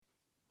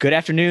Good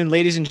afternoon,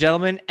 ladies and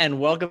gentlemen, and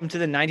welcome to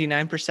the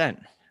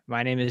 99%.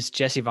 My name is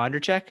Jesse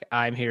Vonderchek.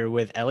 I'm here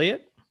with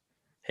Elliot.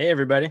 Hey,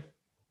 everybody.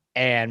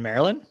 And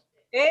Marilyn.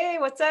 Hey,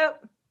 what's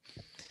up?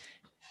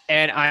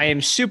 And I am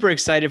super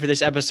excited for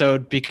this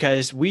episode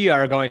because we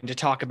are going to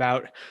talk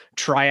about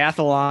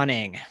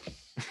triathloning.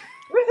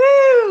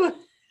 Woohoo!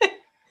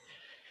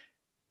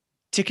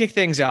 To kick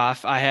things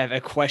off, I have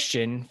a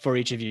question for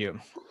each of you.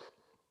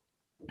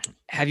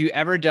 Have you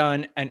ever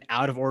done an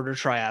out-of-order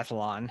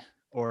triathlon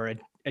or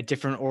a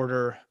different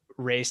order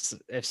race,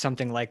 if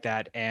something like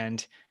that,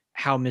 and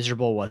how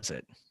miserable was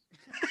it?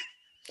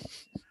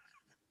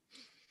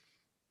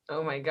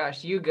 Oh my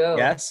gosh, you go.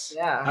 Yes.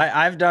 Yeah.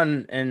 I've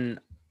done an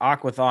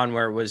aquathon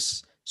where it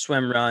was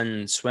swim,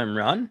 run, swim,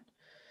 run.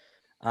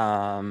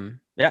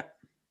 Yeah,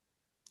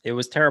 it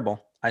was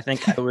terrible. I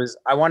think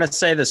I want to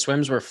say the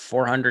swims were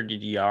 400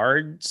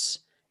 yards,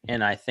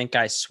 and I think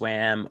I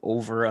swam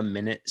over a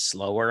minute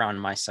slower on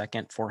my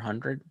second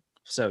 400.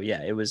 So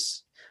yeah,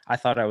 I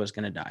thought I was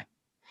going to die,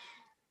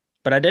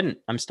 but I didn't.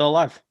 I'm still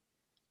alive.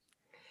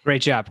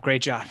 Great job.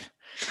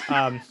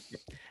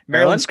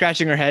 Marilyn's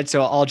scratching her head,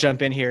 so I'll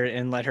jump in here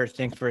and let her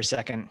think for a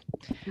second.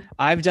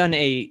 I've done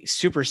a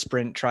super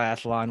sprint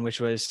triathlon, which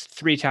was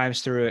 3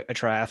 times through a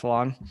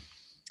triathlon.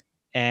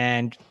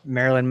 And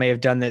Marilyn may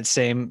have done that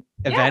same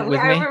event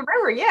with me. I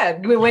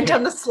remember, we went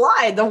on the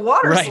slide, the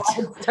water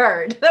slide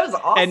started. That was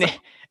awesome. And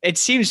it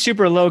seems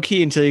super low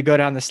key until you go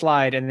down the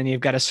slide, and then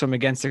you've got to swim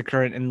against the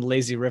current in the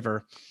lazy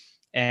river.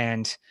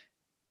 And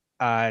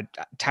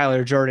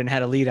Tyler Jordan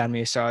had a lead on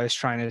me, so I was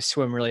trying to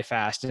swim really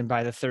fast. And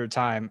by the third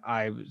time,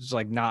 I was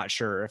like not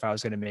sure if I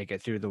was going to make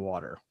it through the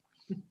water.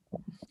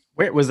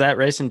 Wait, was that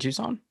race in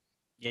Tucson?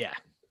 Yeah.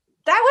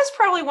 That was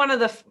probably one of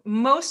the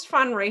most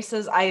fun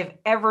races I have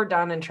ever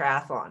done in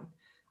triathlon.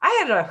 I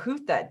had a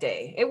hoot that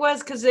day. It was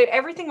because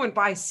everything went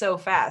by so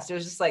fast. It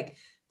was just like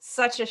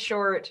such a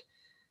short,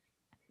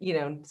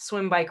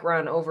 swim, bike,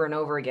 run over and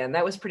over again.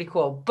 That was pretty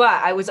cool.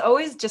 But I was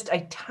always just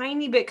a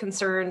tiny bit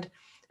concerned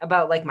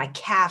about like my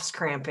calves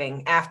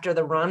cramping after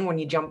the run when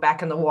you jump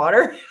back in the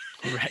water.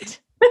 Right.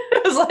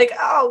 It was like,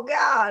 oh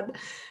God.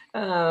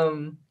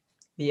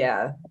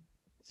 Yeah.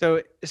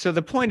 So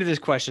the point of this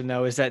question,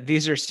 though, is that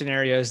these are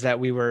scenarios that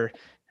we were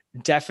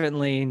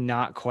definitely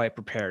not quite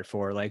prepared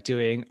for, like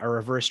doing a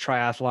reverse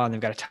triathlon. They've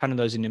got a ton of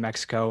those in New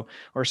Mexico,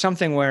 or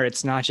something where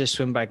it's not just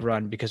swim, bike,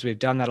 run, because we've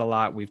done that a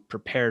lot. We've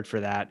prepared for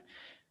that.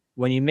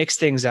 When you mix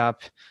things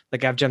up,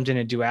 like I've jumped in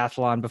a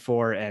duathlon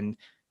before, and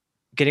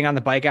getting on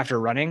the bike after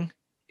running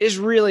is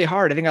really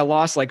hard. I think I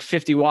lost like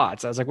 50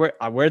 watts. I was like,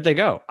 where'd they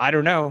go? I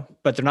don't know,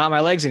 but they're not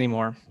my legs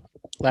anymore.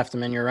 Left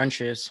them in your run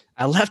shoes.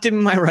 I left him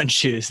in my run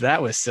shoes.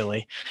 That was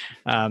silly.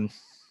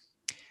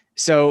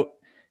 So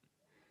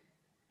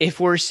if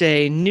we're,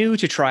 say, new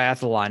to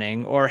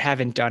triathloning or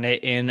haven't done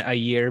it in a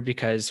year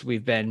because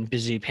we've been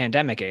busy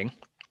pandemicking,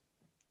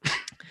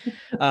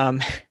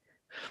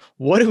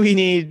 what do we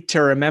need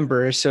to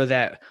remember so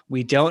that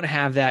we don't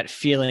have that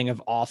feeling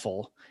of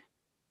awful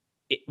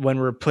when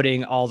we're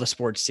putting all the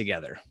sports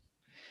together?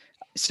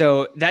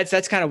 So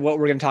that's kind of what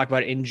we're going to talk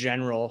about in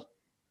general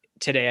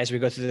today as we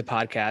go through the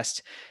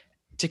podcast.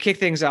 To kick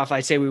things off,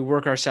 I'd say we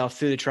work ourselves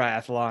through the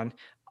triathlon.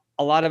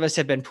 A lot of us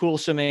have been pool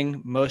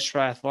swimming. Most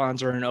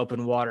triathlons are in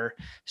open water.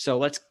 So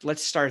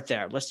let's start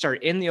there. Let's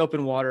start in the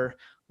open water.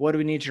 What do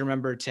we need to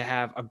remember to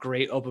have a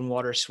great open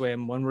water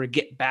swim when we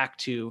get back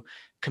to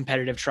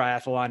competitive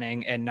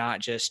triathloning and not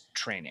just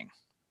training?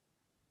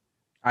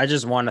 I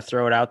just want to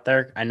throw it out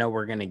there. I know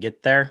we're going to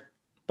get there,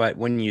 but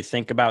when you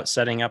think about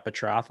setting up a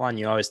triathlon,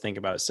 you always think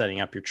about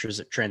setting up your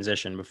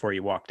transition before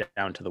you walk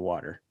down to the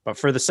water. But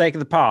for the sake of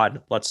the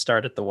pod, let's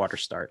start at the water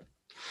start.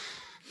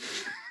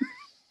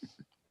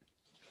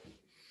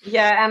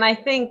 Yeah. And I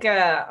think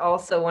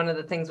also one of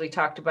the things we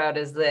talked about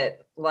is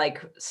that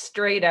like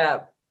straight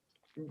up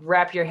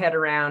wrap your head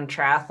around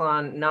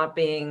triathlon not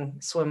being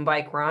swim,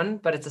 bike, run,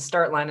 but it's a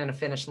start line and a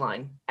finish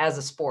line as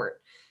a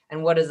sport.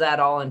 And what does that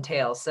all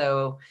entail?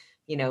 So,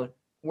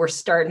 we're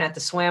starting at the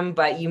swim,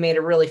 but you made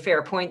a really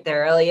fair point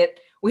there, Elliot.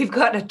 We've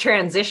got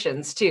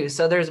transitions too.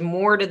 So there's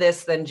more to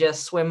this than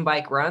just swim,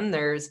 bike, run.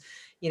 There's,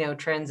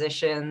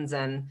 transitions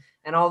and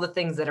all the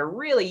things that are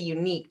really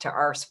unique to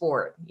our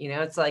sport.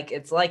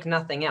 It's like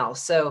nothing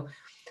else. So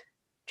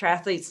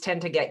triathletes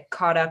tend to get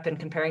caught up in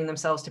comparing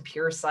themselves to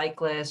pure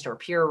cyclists or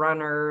pure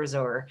runners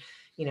or,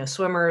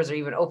 swimmers or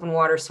even open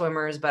water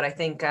swimmers. But I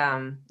think,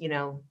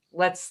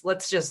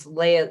 let's just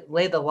lay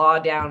the law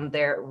down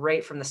there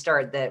right from the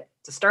start that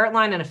it's a start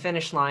line and a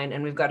finish line.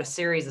 And we've got a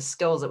series of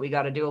skills that we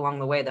got to do along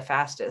the way the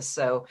fastest.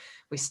 So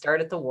we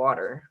start at the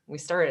water. We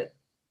start at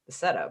the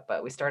setup,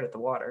 but we start at the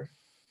water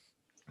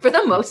for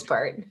the most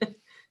part.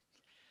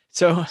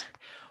 So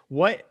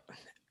what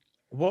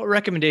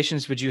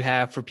recommendations would you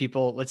have for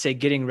people, let's say,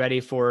 getting ready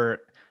for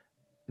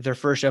their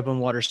first open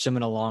water swim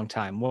in a long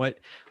time? What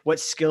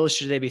skills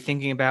should they be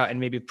thinking about and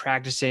maybe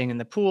practicing in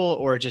the pool,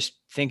 or just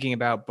thinking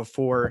about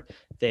before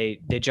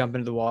they jump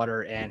into the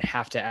water and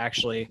have to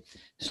actually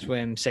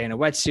swim, say, in a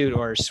wetsuit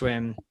or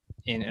swim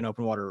in an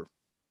open water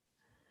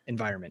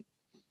environment?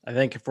 I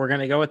think if we're going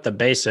to go with the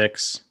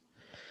basics,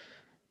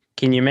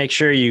 Can you make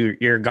sure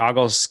your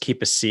goggles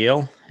keep a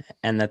seal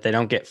and that they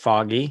don't get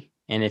foggy?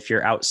 And if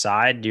you're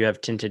outside, do you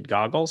have tinted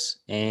goggles?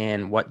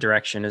 And what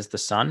direction is the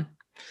sun?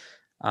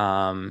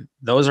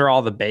 Those are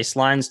all the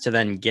baselines to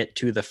then get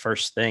to the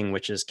first thing,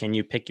 which is, can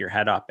you pick your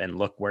head up and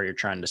look where you're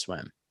trying to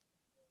swim?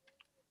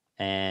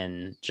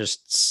 And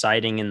just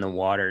sighting in the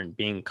water and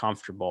being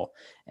comfortable.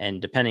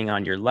 And depending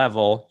on your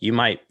level, you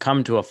might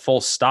come to a full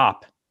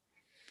stop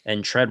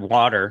and tread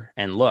water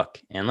and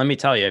look. And let me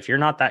tell you, if you're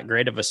not that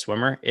great of a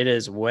swimmer, it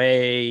is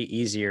way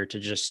easier to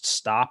just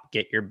stop,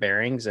 get your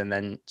bearings, and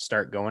then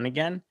start going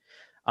again.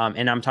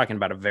 And I'm talking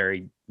about a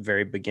very,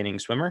 very beginning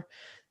swimmer.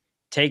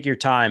 Take your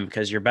time,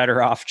 because you're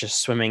better off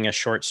just swimming a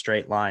short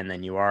straight line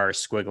than you are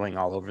squiggling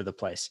all over the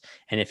place.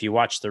 And if you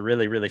watch the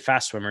really, really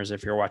fast swimmers,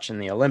 if you're watching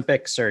the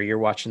Olympics or you're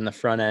watching the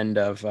front end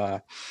of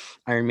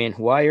Ironman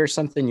Hawaii or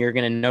something, you're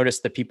going to notice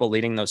the people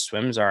leading those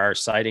swims are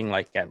sighting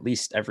like at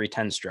least every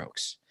 10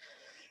 strokes.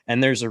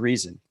 And there's a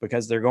reason,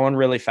 because they're going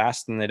really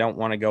fast and they don't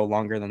want to go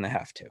longer than they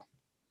have to.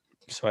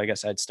 So I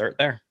guess I'd start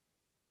there.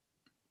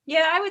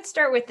 Yeah, I would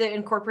start with the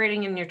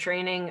incorporating in your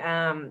training.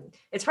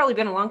 It's probably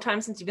been a long time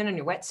since you've been in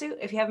your wetsuit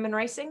if you haven't been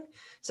racing.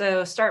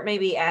 So start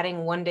maybe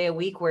adding one day a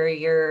week where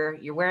you're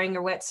wearing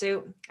your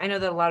wetsuit. I know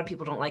that a lot of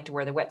people don't like to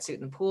wear the wetsuit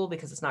in the pool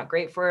because it's not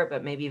great for it,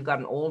 but maybe you've got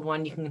an old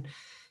one you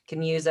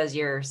can use as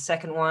your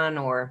second one,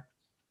 or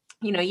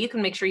you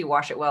can make sure you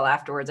wash it well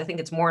afterwards. I think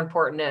it's more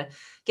important to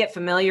get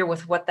familiar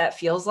with what that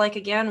feels like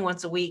again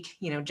once a week.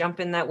 Jump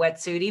in that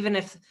wetsuit, even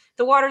if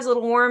the water's a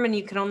little warm and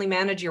you can only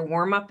manage your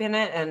warm up in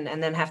it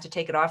and then have to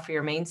take it off for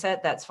your main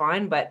set, that's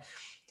fine. But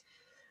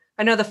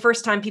I know the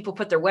first time people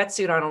put their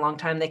wetsuit on a long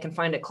time, they can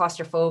find it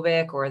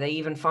claustrophobic, or they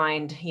even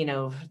find,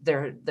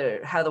 their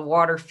how the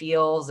water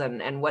feels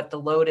and what the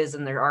load is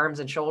in their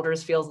arms and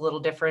shoulders feels a little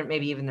different.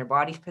 Maybe even their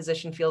body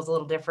position feels a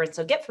little different.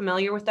 So get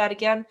familiar with that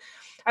again.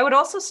 I would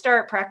also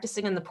start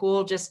practicing in the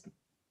pool. Just,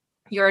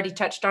 you already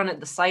touched on it,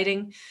 the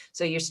sighting.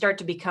 So you start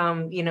to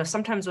become,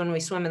 sometimes when we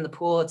swim in the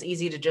pool, it's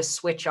easy to just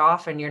switch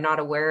off and you're not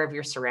aware of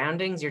your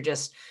surroundings. You're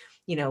just,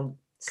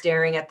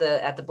 staring at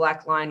the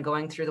black line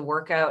going through the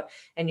workout,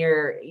 and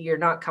you're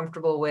not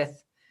comfortable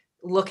with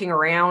looking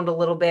around a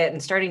little bit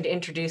and starting to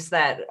introduce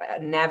that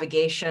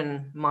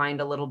navigation mind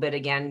a little bit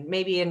again.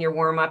 Maybe in your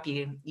warm up,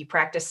 you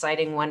practice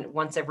sighting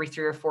once every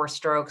 3 or 4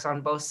 strokes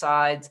on both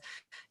sides,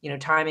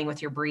 timing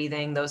with your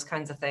breathing, those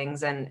kinds of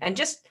things, and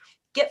just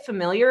get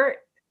familiar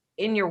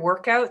in your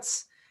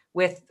workouts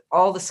with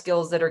all the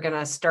skills that are going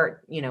to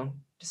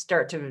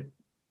start to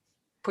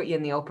put you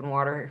in the open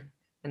water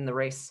in the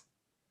race.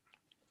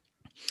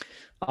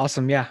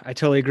 Awesome. Yeah, I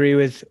totally agree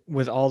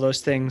with all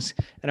those things.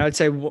 And I would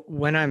say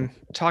when I'm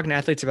talking to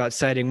athletes about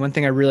sighting, one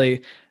thing I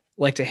really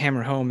like to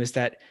hammer home is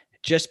that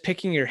just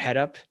picking your head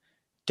up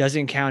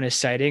doesn't count as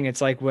sighting.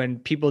 It's like when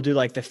people do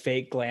like the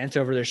fake glance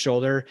over their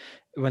shoulder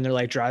when they're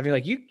like driving,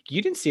 like you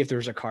didn't see if there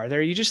was a car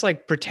there. You just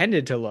like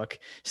pretended to look.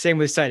 Same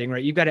with sighting,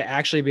 right? You've got to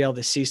actually be able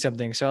to see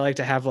something. So I like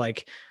to have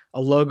like a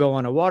logo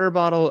on a water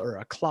bottle or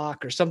a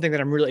clock or something that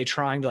I'm really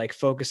trying to like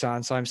focus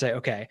on. So I'm saying,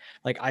 okay,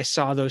 like I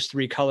saw those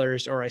 3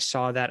 colors or I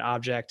saw that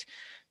object,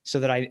 so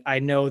that I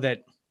know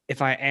that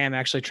if I am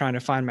actually trying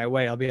to find my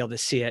way, I'll be able to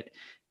see it,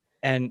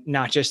 and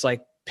not just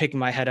like picking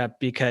my head up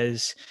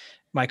because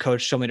my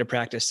coach told me to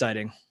practice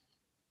sighting.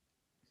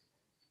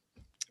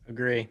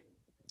 Agree.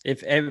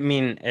 It's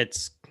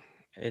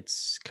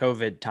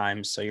COVID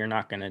times, so you're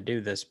not going to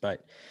do this,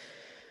 but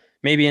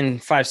maybe in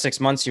 5-6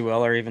 months you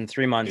will, or even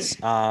 3 months.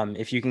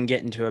 If you can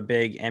get into a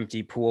big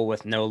empty pool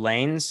with no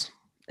lanes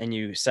and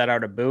you set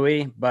out a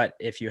buoy, but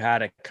if you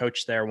had a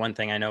coach there, one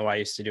thing I know I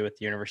used to do with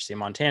the University of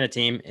Montana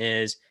team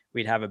is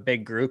we'd have a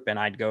big group and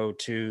I'd go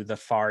to the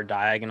far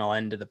diagonal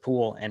end of the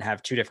pool and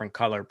have 2 different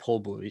color pull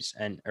buoys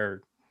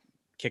or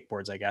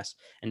kickboards, I guess.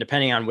 And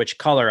depending on which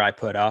color I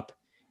put up,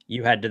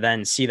 you had to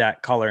then see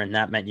that color, and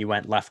that meant you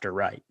went left or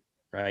right.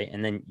 Right.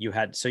 And then you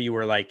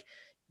were like,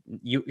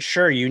 you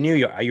knew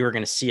you were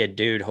going to see a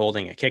dude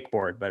holding a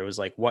kickboard, but it was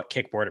like, what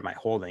kickboard am I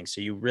holding? So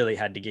you really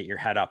had to get your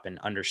head up and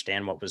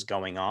understand what was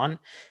going on.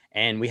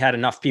 And we had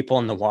enough people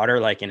in the water,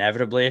 like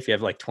inevitably, if you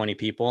have like 20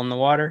 people in the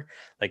water,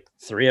 like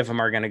 3 of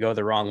them are going to go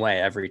the wrong way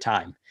every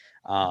time.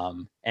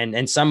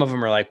 And some of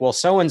them are like, well,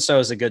 so-and-so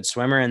is a good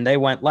swimmer and they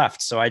went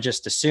left. So I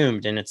just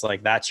assumed, and it's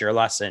like, that's your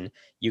lesson.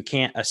 You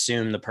can't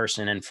assume the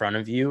person in front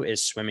of you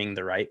is swimming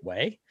the right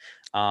way.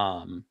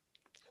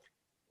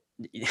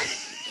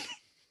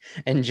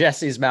 And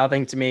Jesse's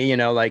mouthing to me,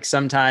 like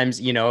sometimes,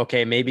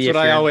 okay, maybe that's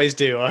what I always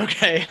do.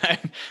 Okay.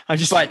 I'm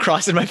just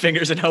crossing my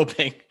fingers and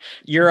hoping.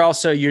 You're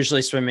also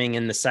usually swimming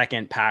in the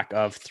second pack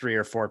of 3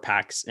 or 4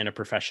 packs in a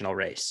professional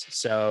race.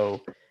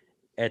 So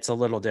it's a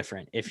little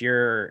different. If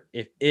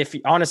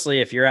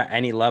honestly, if you're at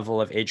any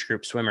level of age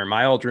group swimmer,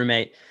 my old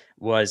roommate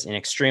was an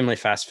extremely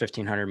fast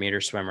 1500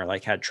 meter swimmer,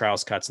 like had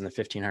trials cuts in the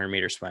 1500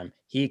 meter swim.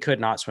 He could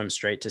not swim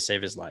straight to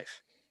save his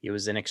life. He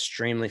was an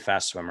extremely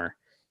fast swimmer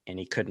and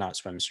he could not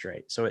swim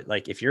straight. So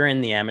if you're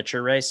in the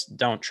amateur race,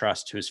 don't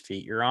trust whose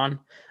feet you're on,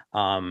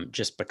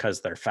 just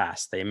because they're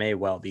fast. They may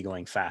well be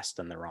going fast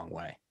in the wrong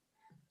way.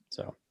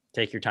 So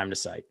Take your time to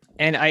sight.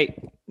 And I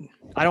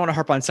don't want to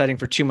harp on sighting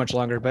for too much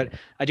longer, but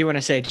I do want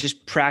to say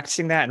just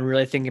practicing that and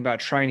really thinking about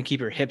trying to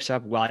keep your hips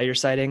up while you're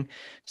sighting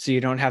so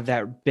you don't have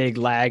that big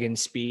lag in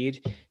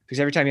speed, because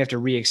every time you have to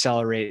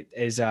reaccelerate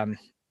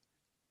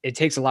it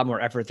takes a lot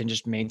more effort than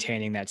just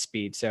maintaining that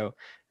speed. So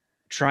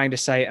trying to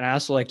sight, and I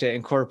also like to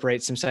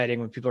incorporate some sighting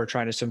when people are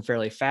trying to swim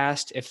fairly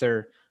fast if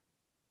they're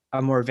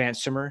a more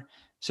advanced swimmer,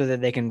 so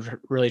that they can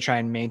really try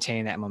and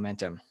maintain that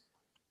momentum.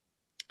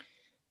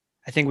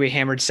 I think we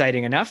hammered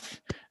sighting enough,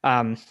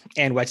 and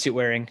wetsuit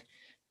wearing,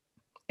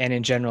 and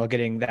in general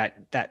getting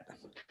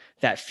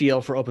that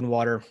feel for open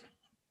water.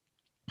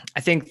 I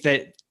think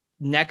that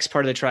next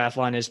part of the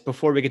triathlon is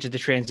before we get to the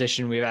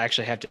transition, we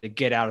actually have to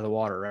get out of the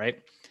water,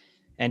 right?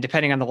 And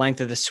depending on the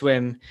length of the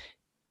swim,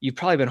 you've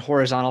probably been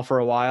horizontal for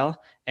a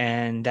while,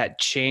 and that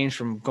change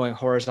from going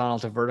horizontal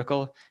to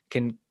vertical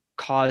can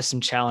cause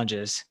some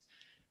challenges.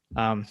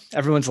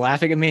 Everyone's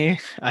laughing at me.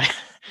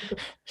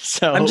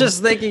 So I'm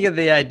just thinking of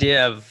the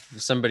idea of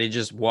somebody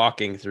just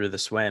walking through the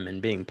swim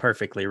and being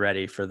perfectly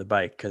ready for the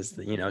bike because,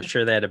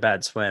 sure, they had a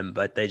bad swim,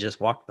 but they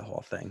just walked the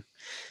whole thing.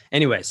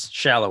 Anyways,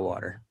 shallow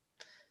water.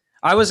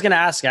 I was going to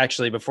ask,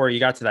 actually, before you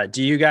got to that,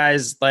 do you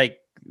guys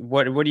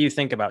what do you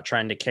think about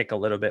trying to kick a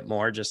little bit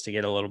more just to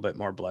get a little bit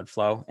more blood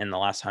flow in the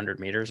last 100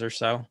 meters or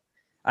so?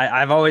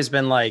 I've always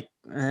been like,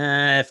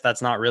 if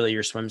that's not really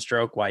your swim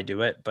stroke, why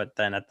do it? But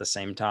then at the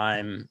same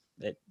time,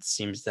 it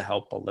seems to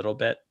help a little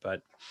bit.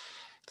 But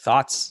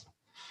thoughts?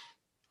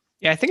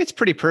 Yeah, I think it's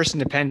pretty person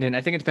dependent.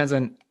 I think it depends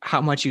on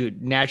how much you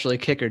naturally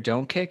kick or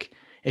don't kick.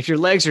 If your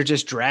legs are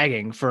just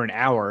dragging for an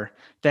hour,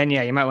 then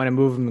yeah, you might want to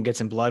move them and get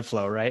some blood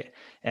flow, right?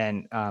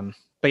 And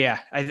but yeah,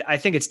 I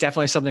think it's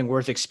definitely something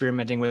worth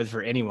experimenting with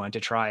for anyone to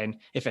try. And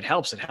if it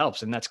helps,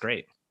 and that's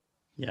great.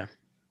 Yeah.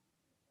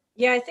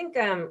 Yeah, I think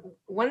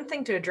one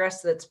thing to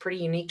address that's pretty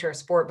unique to our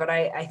sport, but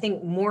I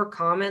think more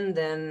common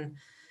than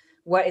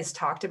what is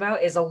talked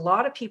about is a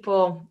lot of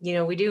people,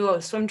 we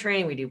do swim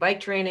training, we do bike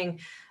training,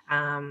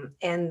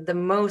 and the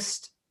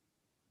most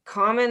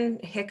common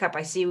hiccup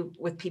I see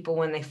with people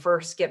when they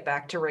first get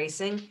back to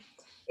racing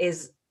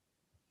is,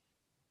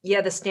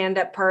 the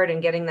stand-up part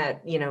and getting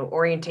that,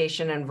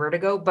 orientation and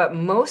vertigo. But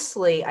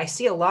mostly I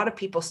see a lot of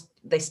people,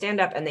 they stand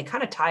up and they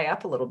kind of tie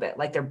up a little bit,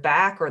 like their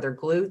back or their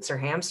glutes or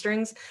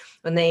hamstrings.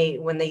 When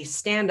they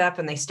stand up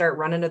and they start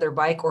running to their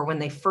bike, or when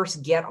they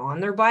first get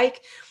on their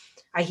bike,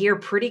 I hear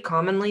pretty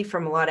commonly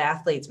from a lot of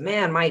athletes,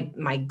 man, my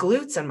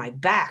glutes and my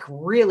back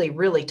really,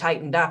 really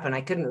tightened up and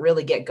I couldn't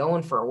really get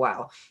going for a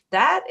while.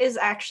 That is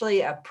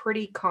actually a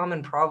pretty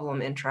common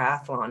problem in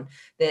triathlon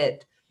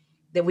that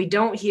we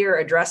don't hear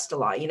addressed a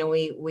lot.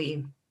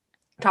 We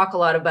talk a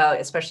lot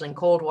about, especially in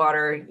cold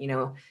water,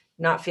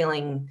 not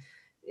feeling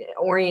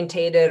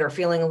orientated or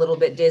feeling a little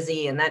bit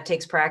dizzy, and that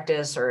takes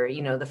practice, or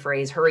the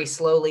phrase hurry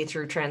slowly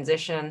through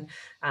transition,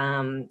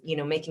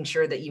 making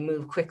sure that you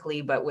move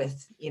quickly but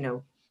with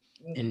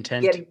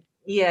intent.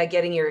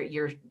 Getting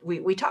your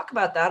we talk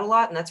about that a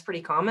lot, and that's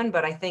pretty common.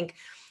 But I think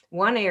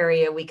one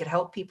area we could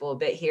help people a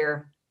bit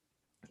here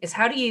is,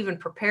 how do you even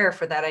prepare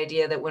for that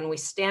idea that when we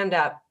stand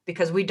up,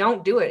 because we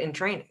don't do it in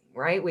training,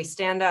 right? We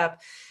stand up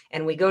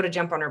and we go to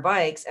jump on our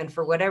bikes, and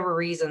for whatever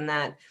reason,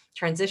 that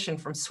transition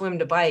from swim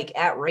to bike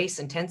at race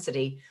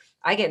intensity,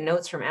 I get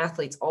notes from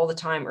athletes all the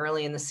time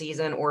early in the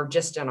season, or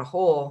just in a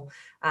whole,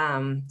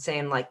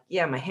 saying like,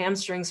 yeah, my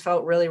hamstrings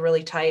felt really,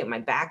 really tight. My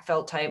back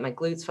felt tight. My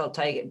glutes felt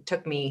tight. It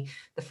took me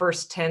the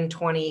first 10,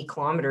 20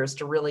 kilometers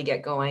to really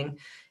get going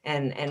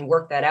and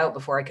work that out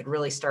before I could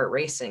really start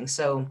racing.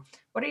 So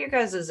what are your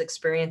guys'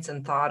 experience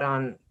and thought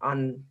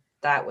on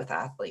that with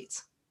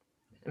athletes?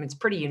 I mean, it's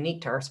pretty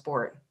unique to our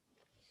sport.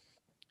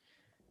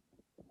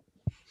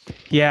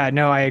 Yeah,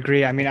 no, I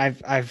agree. I mean,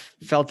 I've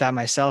felt that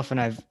myself, and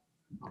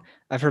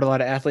I've heard a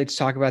lot of athletes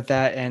talk about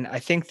that. And I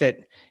think that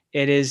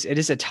it is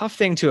a tough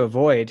thing to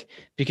avoid,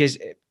 because,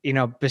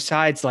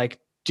 besides like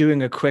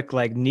doing a quick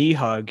like knee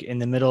hug in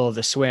the middle of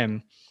the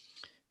swim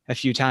a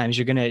few times,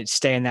 you're going to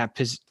stay in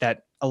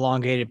that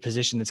elongated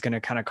position that's going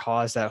to kind of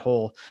cause that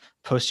whole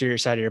posterior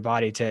side of your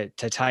body to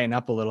tighten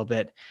up a little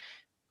bit.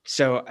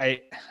 So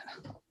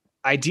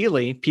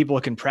ideally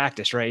people can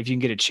practice, right? If you can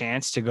get a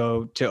chance to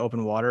go to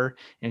open water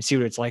and see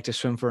what it's like to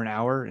swim for an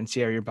hour and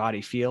see how your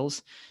body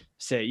feels,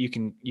 so you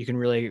can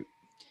really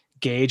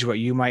gauge what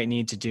you might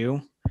need to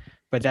do.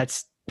 But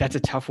that's a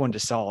tough one to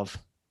solve.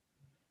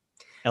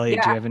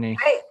 Elliot, do you have any?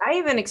 I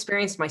even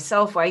experienced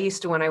myself. I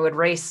used to, when I would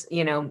race,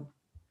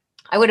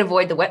 I would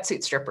avoid the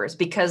wetsuit strippers,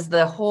 because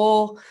the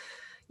whole,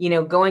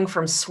 going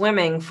from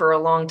swimming for a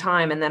long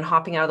time and then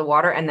hopping out of the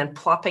water and then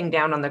plopping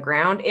down on the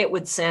ground, it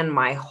would send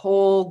my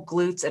whole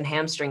glutes and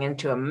hamstring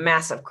into a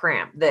massive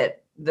cramp that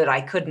I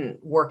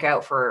couldn't work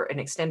out for an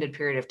extended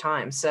period of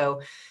time.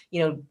 So,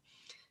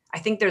 I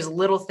think there's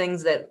little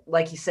things that,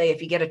 like you say,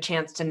 if you get a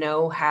chance to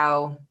know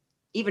how,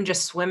 even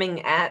just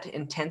swimming at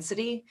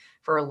intensity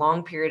for a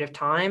long period of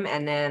time,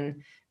 and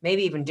then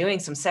maybe even doing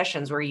some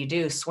sessions where you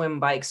do swim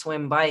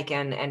bike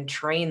and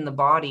train the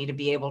body to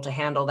be able to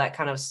handle that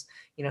kind of,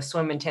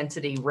 swim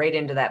intensity right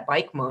into that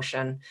bike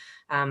motion.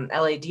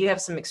 Ellie, do you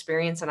have some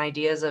experience and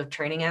ideas of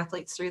training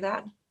athletes through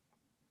that?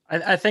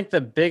 I think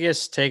the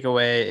biggest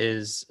takeaway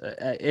is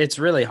it's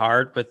really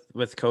hard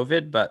with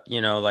COVID, but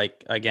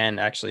like again,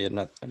 actually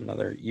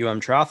another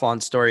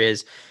triathlon story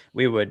is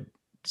we would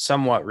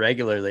somewhat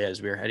regularly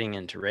as we were heading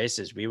into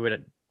races, we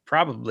would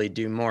probably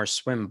do more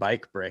swim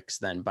bike bricks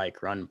than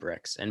bike run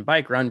bricks. And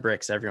bike run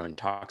bricks everyone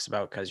talks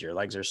about because your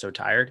legs are so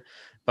tired,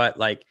 but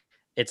like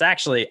it's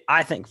actually,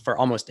 I think for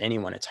almost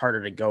anyone, it's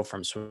harder to go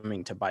from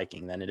swimming to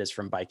biking than it is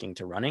from biking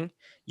to running.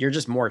 You're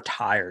just more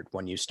tired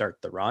when you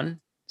start the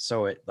run.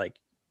 So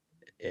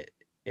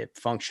it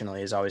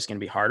functionally is always going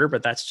to be harder,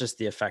 but that's just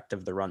the effect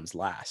of the run's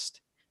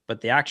last.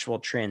 But the actual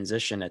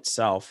transition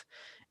itself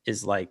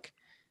is like,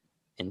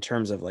 in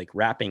terms of like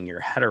wrapping your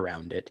head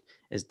around it,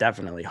 is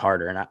definitely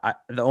harder. And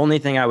the only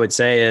thing I would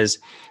say is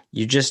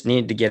you just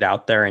need to get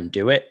out there and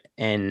do it.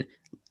 And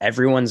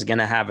everyone's going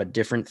to have a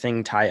different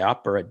thing tie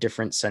up or a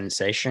different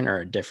sensation or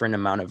a different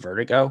amount of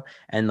vertigo.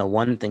 And the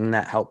one thing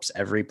that helps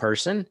every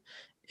person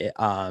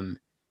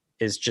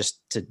is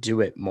just to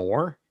do it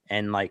more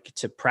and like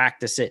to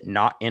practice it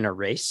not in a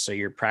race. So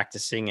you're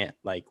practicing it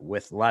like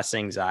with less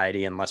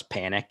anxiety and less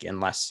panic and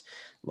less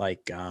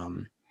like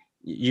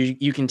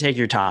you can take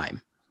your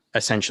time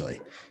essentially.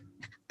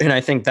 And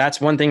I think that's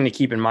one thing to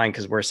keep in mind,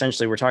 because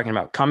we're talking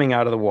about coming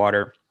out of the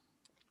water,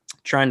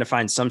 trying to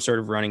find some sort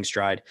of running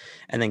stride,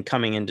 and then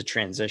coming into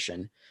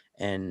transition.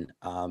 And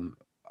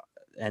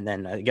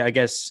then I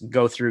guess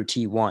go through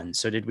T1.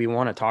 So did we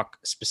want to talk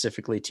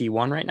specifically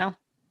T1 right now?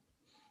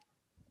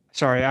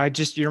 Sorry,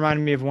 you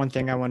reminded me of one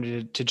thing I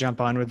wanted to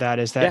jump on with that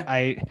is that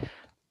I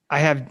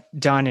have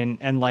done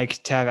and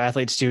like to have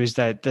athletes do is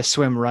that the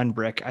swim run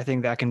brick. I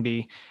think that can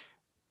be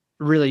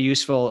really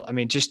useful. I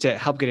mean, just to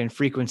help get in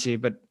frequency,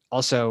 but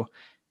also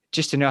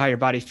just to know how your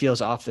body feels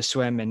off the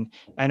swim. And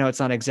I know it's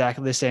not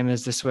exactly the same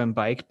as the swim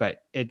bike,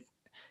 but it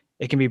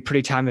can be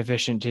pretty time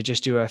efficient to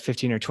just do a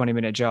 15 or 20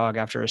 minute jog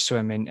after a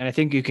swim. And I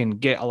think you can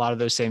get a lot of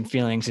those same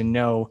feelings and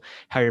know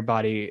how your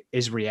body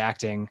is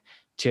reacting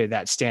to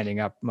that standing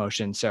up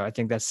motion. So I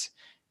think that's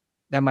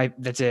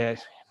a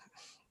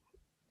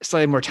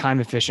slightly more time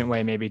efficient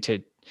way maybe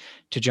to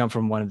jump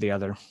from one to the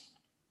other.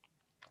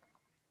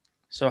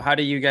 So how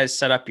do you guys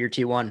set up your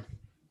T1?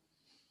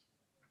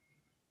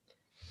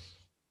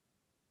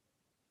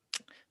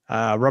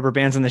 Rubber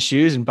bands on the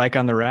shoes and bike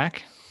on the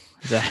rack.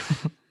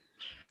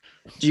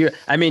 Do you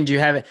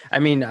have it? I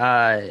mean,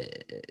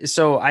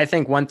 so I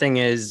think one thing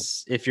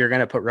is if you're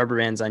going to put rubber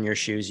bands on your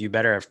shoes, you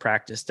better have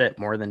practiced it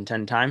more than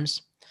 10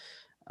 times.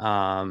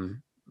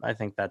 I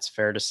think that's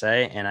fair to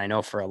say. And I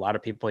know for a lot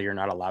of people, you're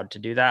not allowed to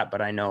do that,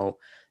 but I know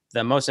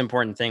the most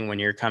important thing when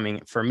you're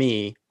coming for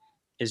me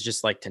is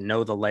just like to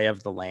know the lay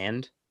of the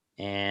land.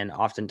 And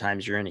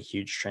oftentimes you're in a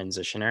huge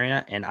transition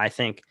area. And I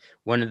think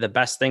one of the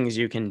best things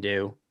you can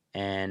do,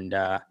 and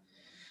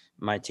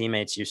my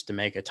teammates used to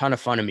make a ton of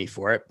fun of me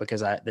for it,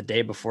 because the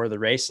day before the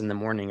race and the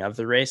morning of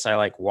the race, I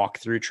like walk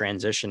through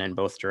transition in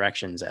both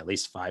directions at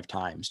least 5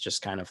 times,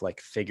 just kind of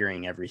like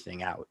figuring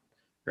everything out.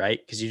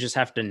 Right. Because you just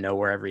have to know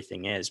where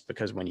everything is,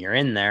 because when you're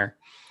in there,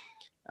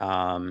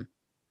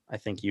 I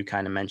think you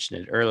kind of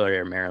mentioned it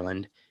earlier,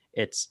 Maryland,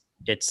 it's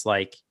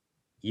like,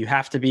 you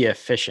have to be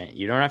efficient.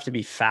 You don't have to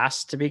be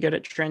fast to be good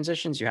at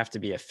transitions. You have to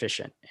be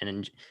efficient,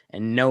 and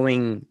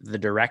knowing the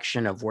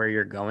direction of where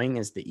you're going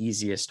is the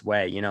easiest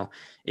way.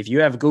 If you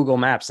have Google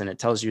Maps and it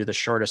tells you the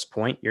shortest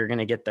point, you're going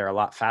to get there a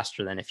lot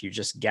faster than if you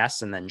just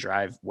guess and then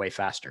drive way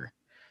faster,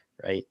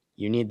 right?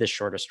 You need the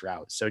shortest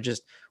route. So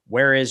just,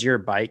 where is your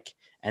bike?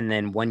 And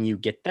then when you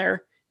get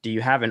there, do you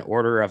have an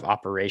order of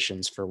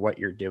operations for what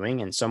you're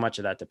doing? And so much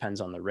of that depends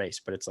on the race,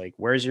 but it's like,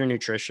 where's your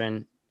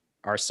nutrition?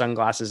 Are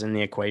sunglasses in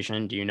the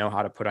equation? Do you know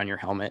how to put on your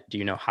helmet? Do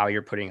you know how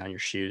you're putting on your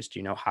shoes? Do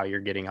you know how you're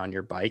getting on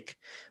your bike?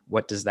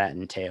 What does that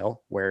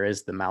entail? Where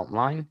is the mountain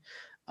line?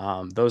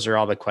 Those are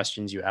all the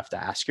questions you have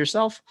to ask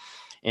yourself.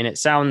 And it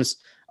sounds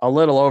a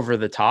little over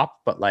the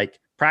top, but like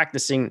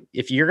practicing,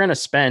 if you're going to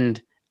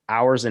spend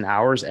hours and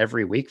hours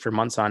every week for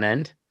months on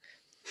end,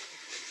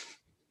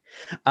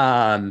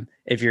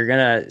 if you're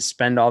going to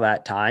spend all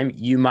that time,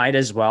 you might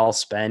as well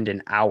spend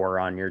an hour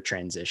on your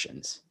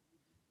transitions.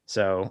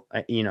 So,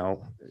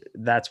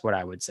 that's what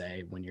I would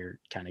say when you're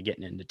kind of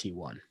getting into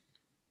T1.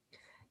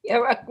 Yeah,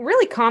 a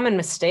really common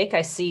mistake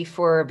I see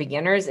for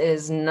beginners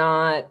is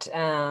not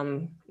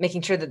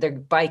making sure that their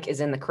bike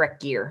is in the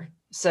correct gear.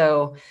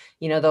 So,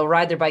 they'll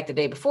ride their bike the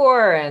day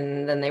before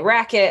and then they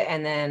rack it,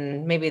 and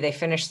then maybe they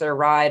finish their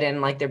ride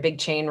in like their big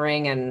chain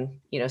ring and,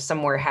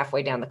 somewhere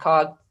halfway down the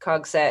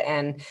cog set,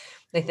 and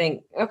they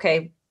think,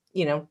 okay,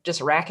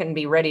 just rack and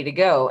be ready to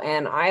go.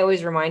 And I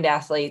always remind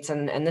athletes,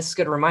 and this is a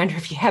good reminder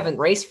if you haven't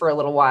raced for a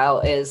little while,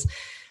 is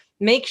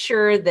make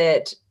sure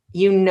that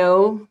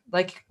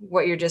like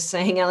what you're just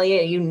saying,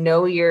 Elliot,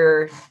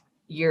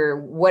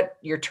 what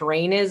your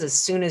terrain is as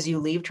soon as you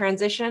leave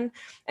transition,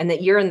 and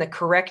that you're in the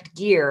correct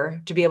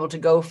gear to be able to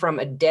go from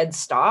a dead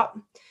stop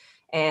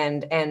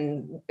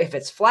And if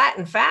it's flat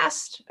and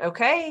fast,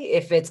 okay.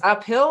 If it's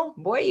uphill,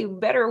 boy, you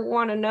better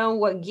want to know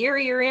what gear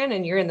you're in,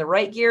 and you're in the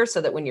right gear,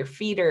 so that when your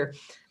feet are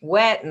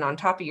wet and on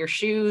top of your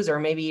shoes, or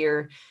maybe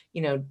you're,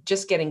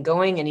 just getting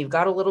going and you've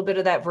got a little bit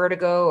of that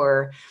vertigo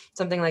or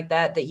something like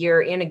that, that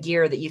you're in a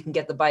gear that you can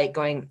get the bike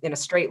going in a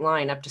straight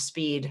line up to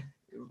speed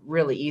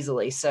really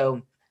easily.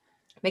 So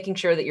making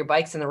sure that your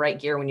bike's in the right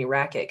gear when you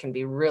rack it can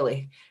be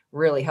really,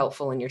 really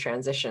helpful in your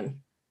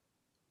transition.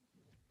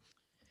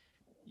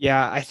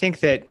 Yeah, I think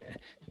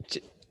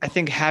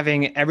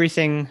having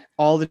everything,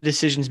 all the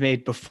decisions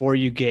made before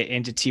you get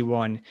into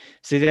T1.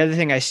 So the other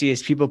thing I see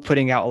is people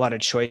putting out a lot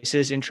of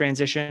choices in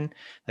transition.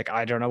 Like,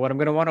 I don't know what I'm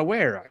going to want to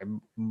wear. I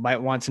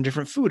might want some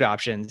different food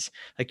options.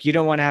 Like, you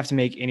don't want to have to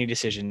make any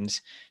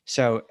decisions.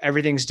 So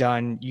everything's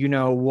done. You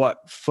know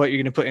what foot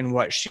you're going to put in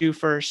what shoe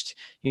first,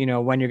 when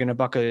you're going to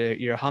buckle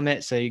your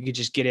helmet. So you can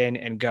just get in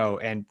and go.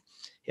 And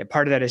yeah,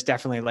 part of that is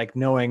definitely like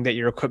knowing that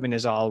your equipment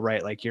is all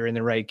right. Like, you're in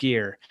the right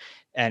gear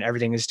and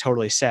everything is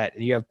totally set.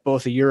 You have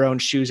both of your own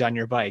shoes on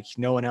your bike,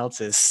 no one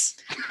else's.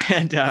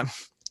 And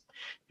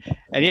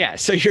yeah,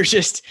 so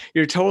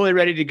you're totally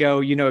ready to go.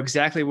 You know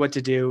exactly what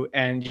to do,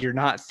 and you're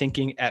not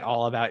thinking at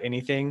all about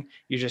anything.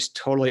 You're just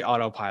totally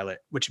autopilot,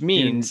 which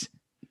means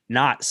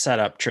not set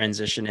up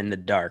transition in the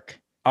dark.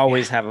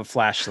 Always have a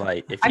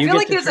flashlight. I feel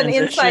like there's an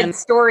inside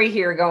story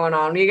here going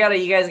on. You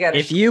guys got to.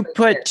 If you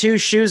put 2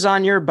 shoes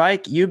on your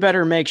bike, you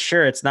better make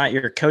sure it's not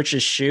your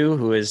coach's shoe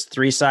who is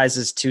 3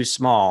 sizes too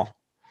small.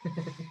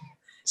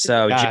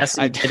 So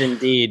Jesse did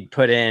indeed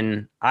put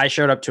in. I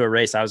showed up to a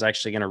race. I was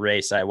actually going to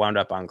race. I wound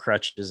up on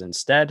crutches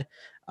instead.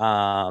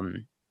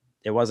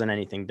 It wasn't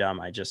anything dumb.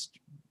 I just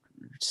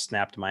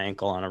snapped my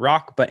ankle on a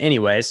rock. But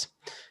anyways,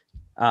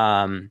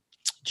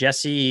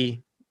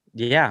 Jesse,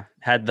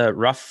 had the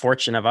rough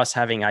fortune of us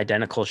having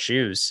identical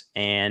shoes,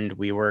 and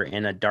we were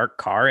in a dark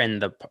car,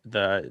 and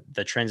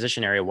the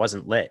transition area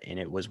wasn't lit, and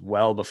it was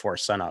well before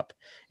sunup,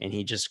 and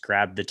he just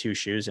grabbed the 2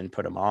 shoes and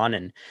put them on,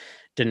 and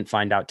didn't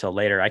find out till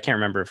later. I can't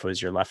remember if it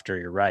was your left or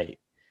your right,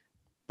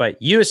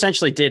 but you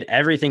essentially did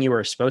everything you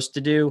were supposed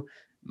to do,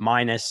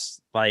 minus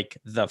like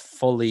the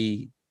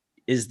fully,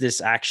 is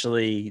this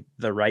actually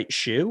the right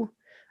shoe?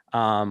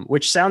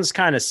 Which sounds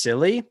kind of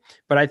silly,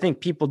 but I think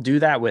people do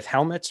that with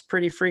helmets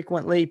pretty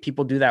frequently.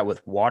 People do that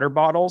with water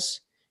bottles,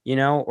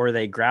 or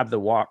they grab the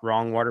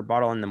wrong water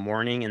bottle in the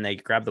morning and they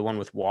grab the one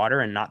with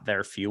water and not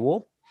their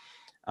fuel.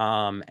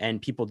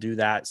 And people do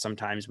that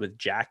sometimes with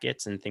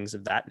jackets and things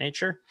of that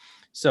nature.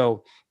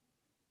 So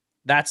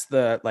that's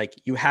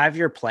you have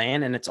your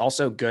plan, and it's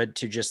also good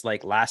to just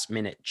like last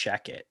minute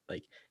check it,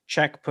 like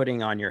check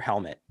putting on your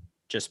helmet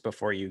just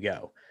before you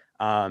go.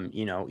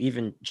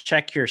 Even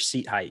check your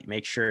seat height,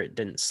 make sure it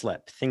didn't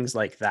slip, things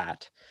like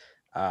that,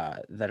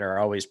 that are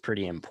always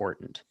pretty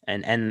important.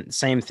 And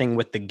same thing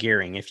with the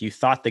gearing. If you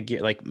thought the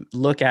gear, like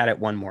look at it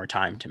one more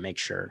time to make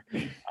sure,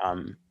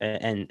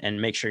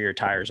 and make sure your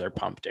tires are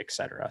pumped,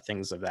 etc.,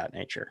 things of that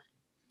nature.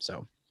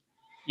 So.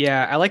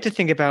 Yeah, I like to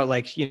think about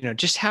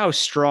just how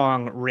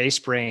strong race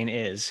brain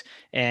is,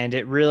 and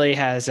it really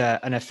has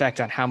an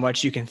effect on how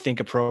much you can think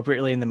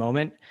appropriately in the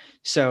moment.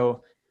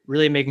 So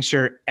really making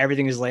sure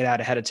everything is laid out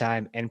ahead of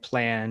time and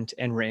planned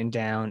and written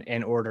down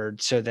and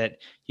ordered, so that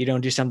you don't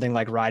do something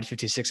like ride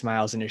 56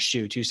 miles in a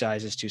shoe 2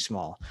 sizes too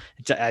small.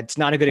 It's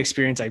not a good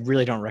experience. I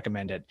really don't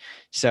recommend it.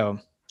 So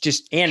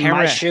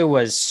my shoe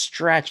was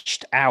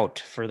stretched out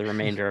for the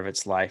remainder of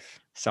its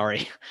life.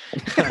 Sorry.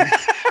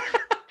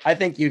 I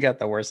think you got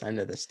the worst end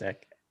of the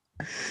stick.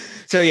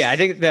 So yeah, I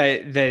think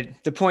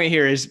the point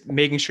here is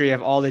making sure you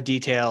have all the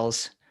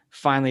details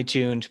finely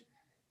tuned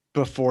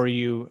before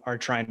you are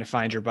trying to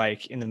find your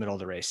bike in the middle of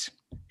the race.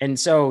 And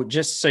so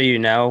just so you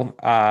know,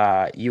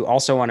 you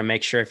also want to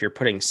make sure if you're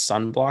putting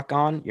sunblock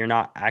on, you're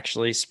not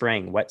actually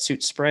spraying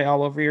wetsuit spray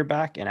all over your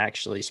back and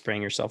actually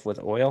spraying yourself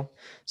with oil.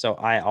 So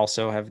I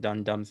also have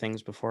done dumb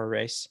things before a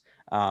race,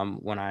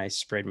 when I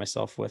sprayed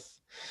myself with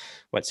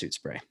wetsuit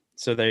spray.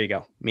 So there you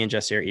go. Me and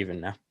Jesse are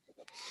even now.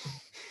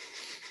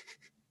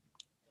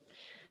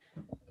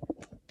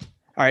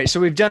 All right. So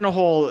we've done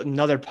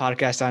another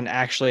podcast on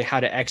actually how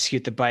to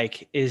execute the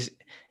bike. Is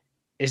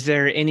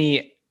there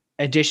any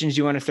additions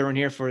you want to throw in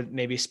here for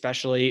maybe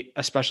especially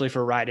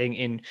for riding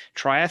in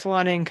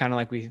triathloning? Kind of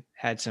like we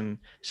had some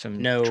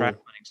triathloning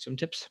swim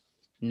tips.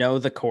 Know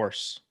the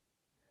course.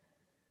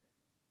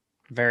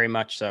 Very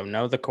much so.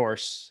 Know the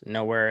course.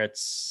 Know where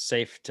it's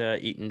safe to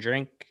eat and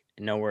drink.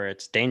 Know where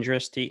it's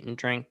dangerous to eat and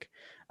drink.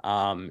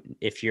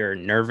 If you're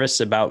nervous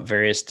about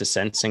various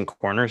descents and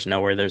corners, know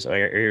where those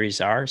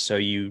areas are, so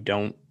you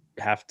don't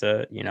have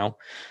to,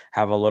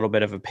 have a little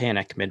bit of a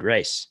panic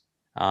mid-race.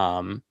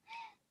 And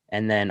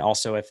then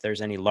also, if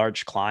there's any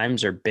large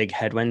climbs or big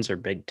headwinds or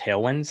big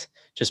tailwinds,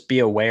 just be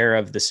aware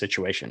of the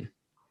situation,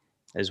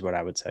 is what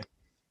I would say.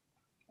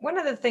 One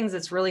of the things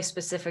that's really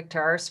specific to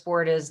our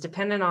sport is,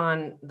 dependent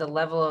on the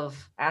level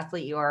of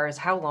athlete you are, is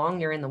how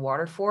long you're in the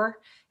water for,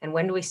 and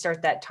when do we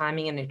start that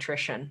timing and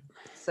nutrition.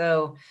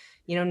 So,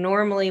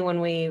 normally when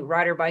we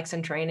ride our bikes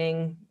in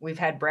training, we've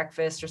had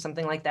breakfast or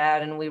something like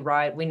that, and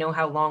we know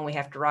how long we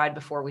have to ride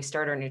before we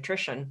start our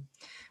nutrition.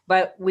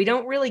 but we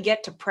don't really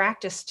get to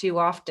practice too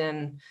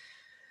often,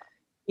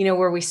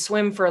 where we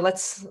swim for,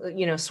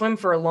 swim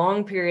for a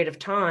long period of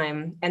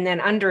time and then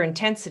under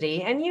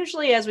intensity. And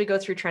usually as we go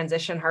through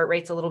transition, heart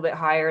rate's a little bit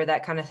higher,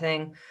 that kind of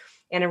thing.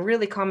 And a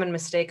really common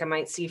mistake I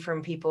might see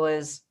from people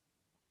is,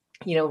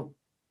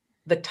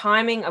 the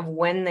timing of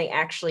when they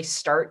actually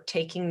start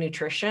taking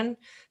nutrition.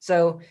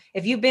 So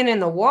if you've been in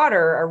the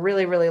water a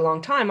really, really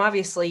long time,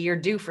 obviously you're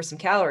due for some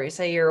calories.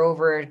 Say you're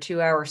over a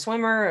 2-hour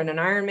swimmer and an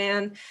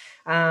Ironman,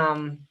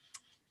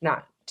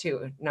 not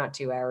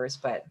 2 hours,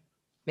 but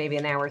maybe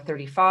an hour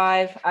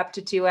 35 up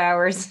to 2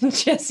 hours.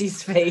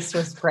 Jesse's face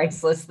was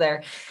priceless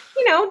there.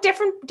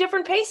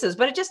 Different paces,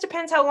 but it just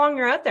depends how long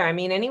you're out there. I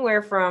mean,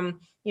 anywhere from,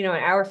 an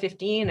hour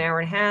 15, an hour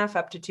and a half,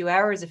 up to 2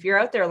 hours. If you're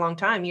out there a long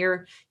time,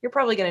 you're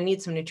probably going to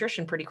need some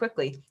nutrition pretty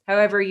quickly.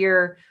 However,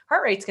 your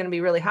heart rate's going to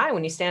be really high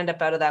when you stand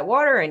up out of that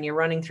water and you're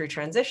running through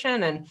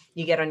transition and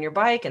you get on your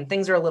bike and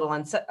things are a little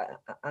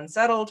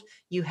unsettled.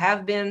 You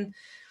have been,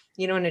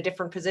 in a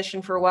different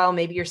position for a while.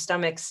 Maybe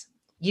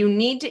you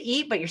need to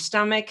eat, but your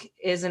stomach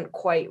isn't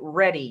quite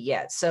ready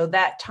yet. So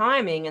that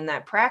timing and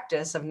that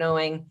practice of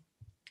knowing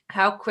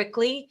how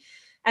quickly.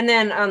 And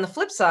then on the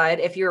flip side,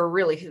 if you're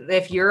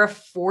a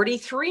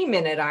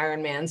 43-minute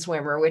Ironman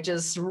swimmer, which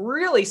is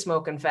really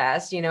smoking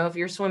fast, if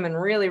you're swimming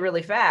really,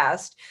 really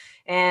fast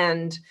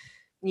and,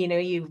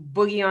 you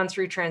boogie on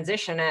through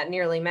transition at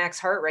nearly max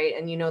heart rate,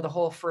 and the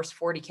whole first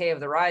 40K of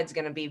the ride is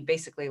going to be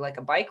basically like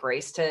a bike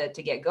race to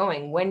get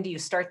going. When do you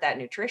start that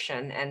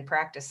nutrition and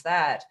practice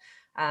that?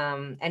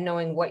 And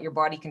knowing what your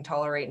body can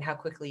tolerate and how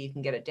quickly you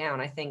can get it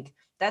down. I think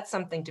that's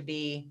something to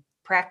be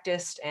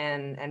practiced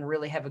and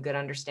really have a good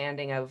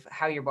understanding of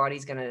how your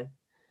body's going to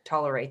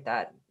tolerate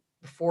that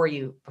before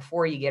you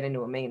get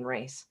into a main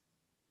race.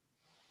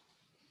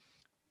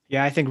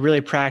 Yeah, I think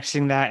really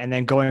practicing that and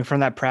then going from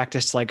that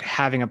practice, like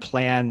having a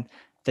plan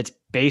that's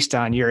based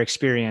on your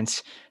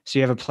experience. So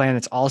you have a plan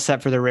that's all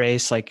set for the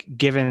race, like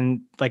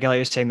given, like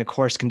Elliot was saying, the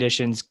course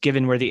conditions,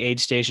 given where the aid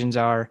stations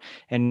are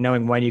and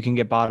knowing when you can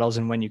get bottles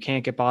and when you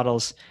can't get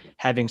bottles,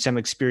 having some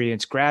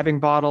experience grabbing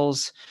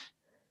bottles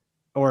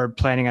or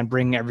planning on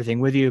bringing everything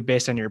with you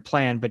based on your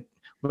plan. But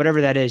whatever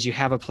that is, you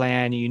have a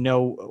plan,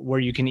 where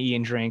you can eat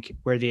and drink,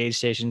 where the aid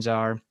stations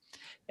are,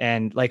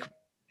 and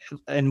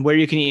where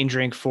you can eat and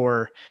drink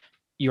for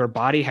your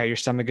body, how your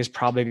stomach is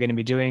probably going to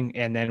be doing,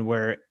 and then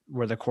where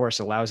the course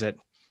allows it.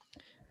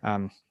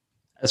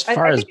 As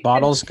far as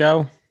bottles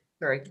go,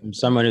 sorry, from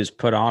someone who's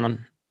put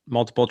on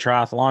multiple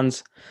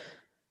triathlons,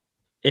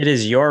 it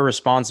is your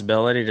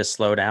responsibility to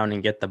slow down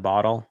and get the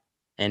bottle.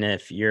 And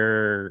if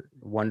you're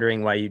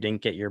wondering why you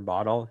didn't get your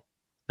bottle,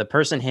 the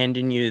person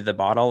handing you the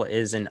bottle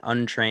is an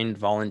untrained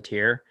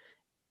volunteer.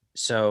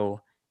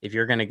 So if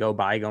you're going to go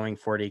by going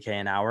 40K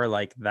an hour,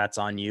 like that's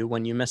on you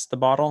when you miss the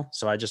bottle.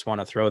 So I just want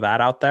to throw that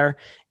out there.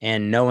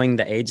 And knowing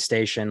the aid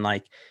station,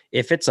 like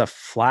if it's a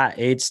flat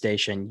aid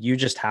station, you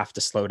just have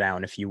to slow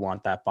down if you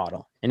want that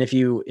bottle. And if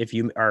you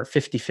are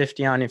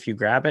 50-50 on if you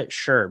grab it,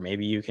 sure,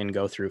 maybe you can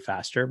go through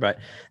faster. But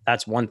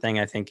that's one thing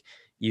I think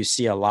you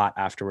see a lot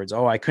afterwards.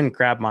 Oh, I couldn't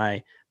grab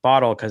my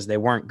bottle because they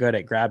weren't good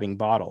at grabbing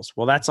bottles.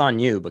 Well, that's on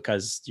you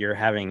because you're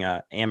having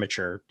an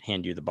amateur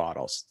hand you the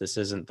bottles. This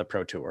isn't the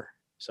Pro Tour.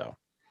 So.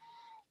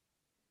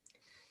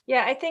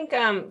 Yeah, I think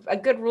a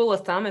good rule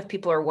of thumb, if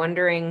people are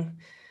wondering,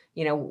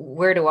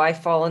 where do I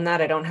fall in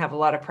that? I don't have a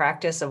lot of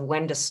practice of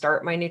when to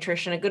start my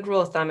nutrition. A good rule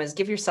of thumb is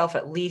give yourself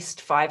at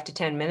least 5 to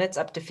 10 minutes,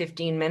 up to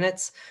 15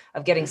 minutes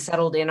of getting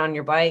settled in on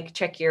your bike.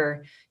 Check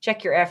your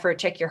effort,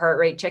 check your heart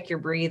rate, check your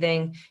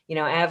breathing.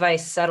 Have I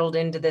settled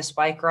into this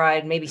bike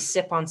ride? Maybe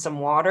sip on some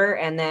water.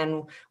 And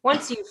then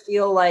once you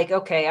feel like,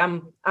 okay,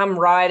 I'm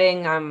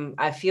riding,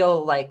 I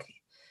feel like,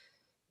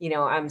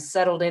 I'm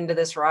settled into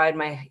this ride,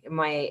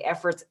 my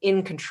efforts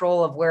in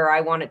control of where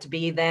I want it to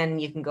be, then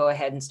you can go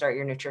ahead and start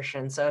your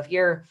nutrition. So if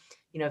you're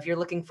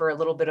looking for a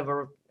little bit of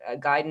a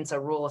guidance, a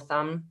rule of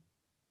thumb,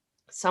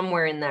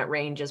 somewhere in that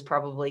range is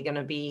probably going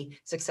to be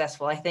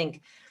successful. I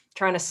think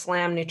trying to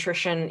slam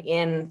nutrition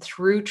in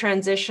through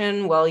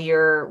transition while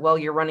you're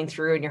running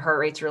through and your heart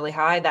rate's really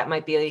high, that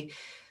might be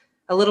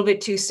a little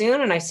bit too soon.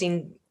 And I've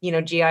seen,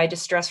 GI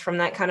distress from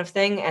that kind of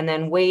thing. And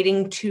then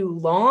waiting too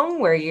long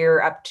where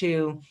you're up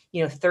to,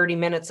 30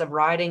 minutes of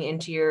riding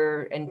into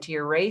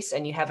your race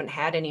and you haven't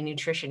had any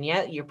nutrition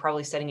yet, you're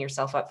probably setting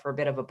yourself up for a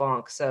bit of a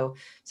bonk. So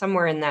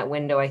somewhere in that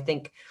window, I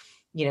think,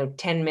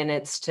 10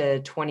 minutes to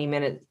 20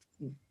 minutes,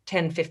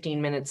 10,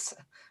 15 minutes,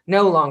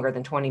 no longer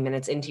than 20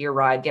 minutes into your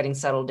ride, getting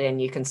settled in,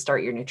 you can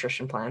start your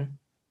nutrition plan.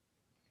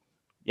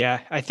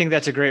 Yeah, I think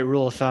that's a great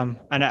rule of thumb.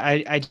 And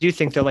I do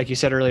think that, like you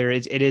said earlier,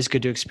 it is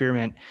good to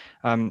experiment.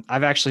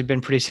 I've actually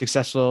been pretty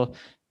successful,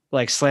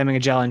 like slamming a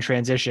gel in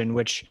transition,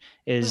 which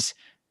is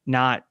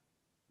not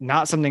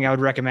something I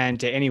would recommend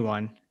to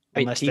anyone.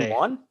 Wait, unless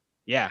T1?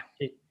 Yeah.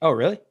 Oh,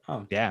 really?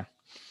 Oh, yeah.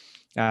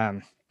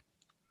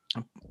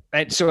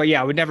 So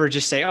yeah, I would never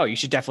just say, oh, you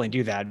should definitely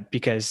do that,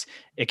 because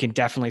it can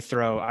definitely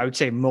I would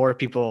say more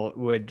people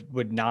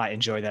would not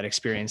enjoy that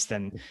experience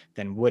than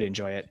would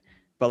enjoy it.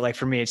 But like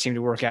for me, it seemed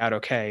to work out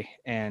okay.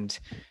 And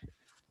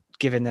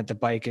given that the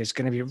bike is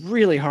going to be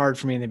really hard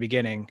for me in the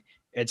beginning,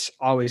 it's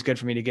always good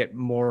for me to get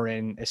more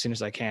in as soon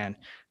as I can.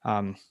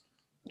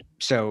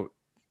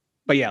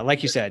 But yeah,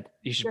 like you said,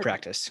 you should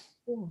practice.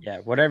 Yeah,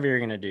 whatever you're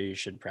gonna do, you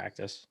should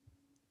practice.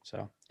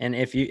 So, and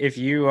if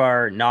you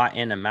are not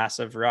in a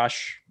massive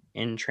rush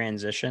in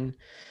transition,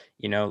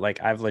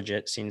 like I've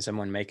legit seen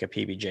someone make a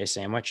PBJ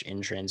sandwich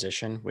in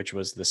transition, which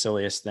was the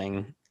silliest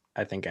thing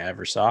I think I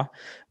ever saw.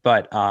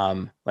 But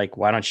like,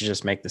 why don't you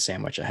just make the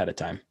sandwich ahead of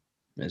time?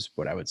 Is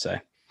what I would say.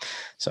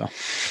 So,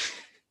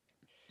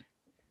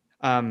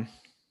 and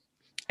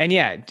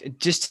yeah,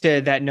 just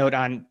to that note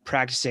on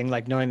practicing,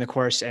 like knowing the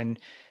course and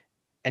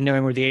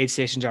knowing where the aid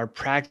stations are,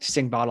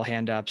 practicing bottle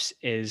hand ups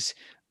is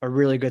a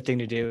really good thing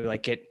to do.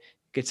 Like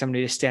get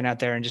somebody to stand out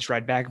there and just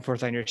ride back and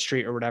forth on your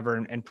street or whatever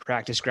and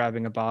practice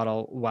grabbing a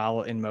bottle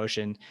while in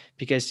motion,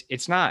 because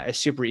it's not a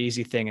super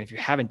easy thing. And if you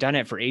haven't done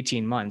it for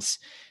 18 months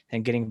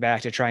and getting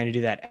back to trying to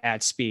do that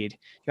at speed,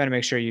 you got to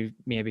make sure you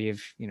maybe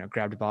have,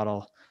 grabbed a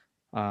bottle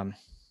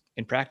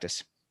in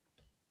practice.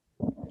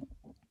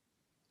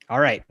 All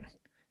right.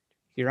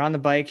 You're on the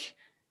bike.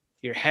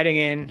 You're heading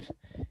in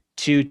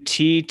to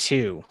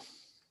T2.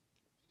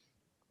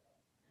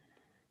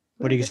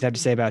 What do you guys have to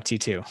say about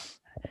T2?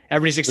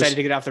 Everybody's excited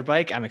to get off their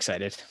bike. I'm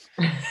excited.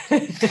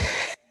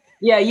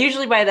 Yeah,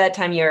 usually by that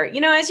time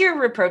as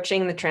you're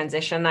approaching the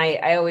transition,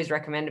 I always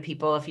recommend to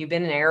people, if you've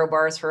been in aero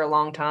bars for a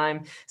long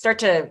time, start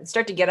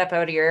to get up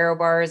out of your aero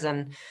bars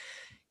and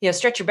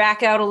stretch your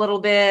back out a little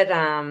bit.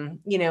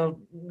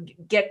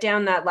 Get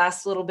down that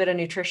last little bit of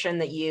nutrition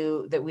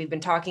that we've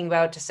been talking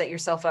about to set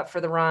yourself up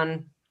for the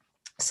run.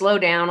 Slow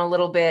down a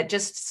little bit.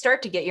 Just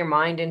start to get your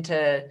mind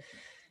into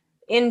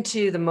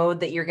the mode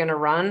that you're going to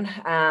run.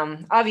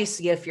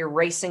 Obviously, if you're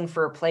racing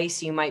for a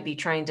place, you might be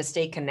trying to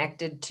stay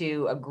connected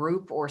to a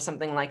group or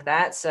something like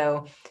that.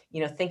 So,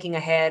 thinking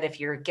ahead,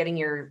 if you're getting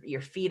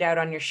your feet out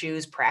on your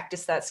shoes,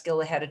 practice that skill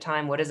ahead of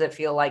time. What does it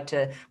feel like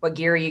what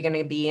gear are you going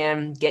to be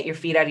in? Get your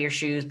feet out of your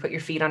shoes, put your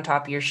feet on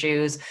top of your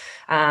shoes,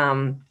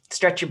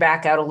 stretch your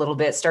back out a little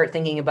bit, start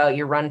thinking about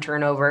your run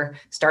turnover,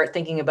 start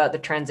thinking about the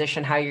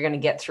transition, how you're going to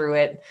get through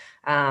it.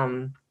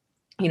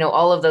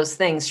 All of those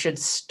things should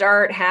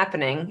start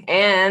happening,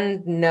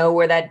 and know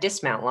where that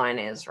dismount line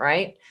is,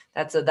 right?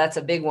 That's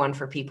a big one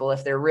for people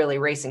if they're really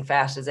racing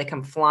fast, as they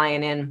come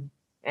flying in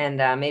and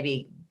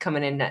maybe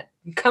coming in a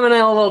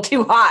little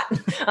too hot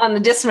on the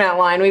dismount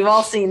line. We've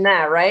all seen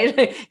that, right?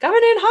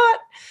 Coming in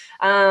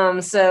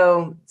hot.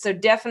 So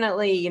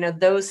definitely,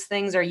 those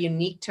things are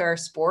unique to our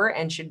sport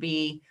and should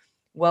be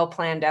well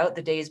planned out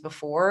the days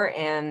before,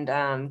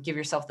 and give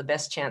yourself the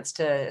best chance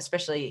to,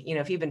 especially,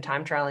 if you've been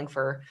time trialing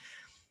for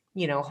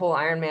a whole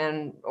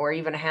Ironman or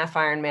even a half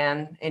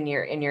Ironman in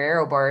your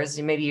aero bars,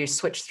 maybe you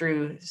switch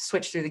through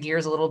the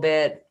gears a little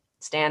bit,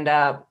 stand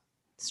up,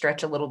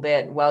 stretch a little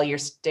bit while you're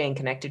staying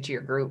connected to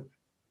your group.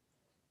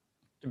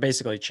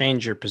 Basically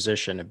change your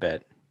position a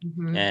bit.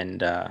 Mm-hmm.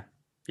 And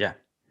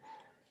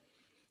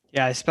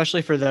yeah,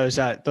 especially for those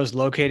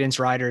low cadence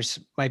riders,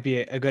 might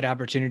be a good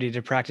opportunity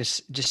to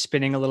practice just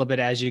spinning a little bit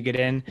as you get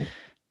in.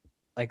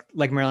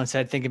 Like Marilyn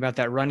said, thinking about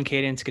that run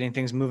cadence, getting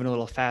things moving a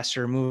little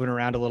faster, moving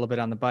around a little bit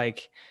on the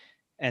bike.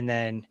 And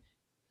then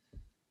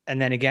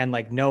again,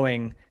 like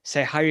knowing,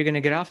 say, how you're going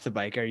to get off the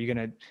bike. Are you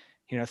going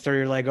to, throw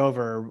your leg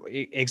over?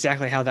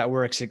 Exactly how that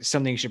works. It's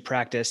something you should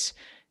practice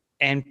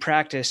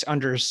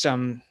under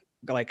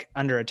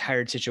a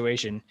tired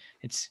situation.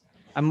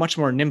 I'm much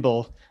more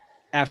nimble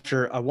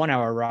after a 1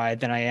 hour ride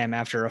than I am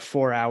after a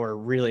 4 hour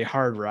really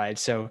hard ride.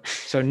 So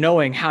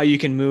knowing how you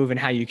can move and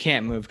how you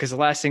can't move, because the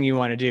last thing you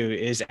want to do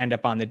is end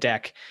up on the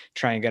deck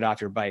trying to get off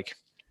your bike.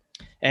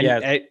 And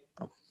yeah.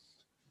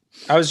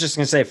 I was just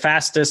going to say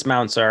fast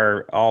dismounts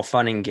are all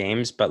fun and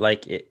games, but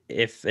like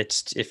if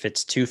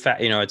it's too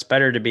fast, it's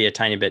better to be a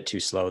tiny bit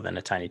too slow than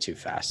a tiny too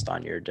fast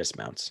on your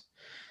dismounts.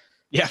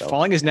 Yeah. So,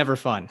 falling is never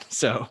fun.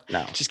 So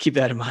no, just keep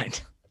that in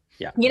mind.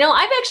 Yeah.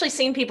 I've actually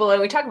seen people,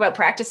 and we talk about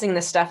practicing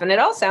this stuff, and it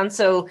all sounds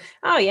so,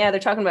 oh yeah, they're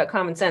talking about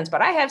common sense,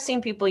 but I have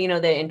seen people,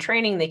 that in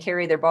training, they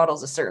carry their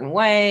bottles a certain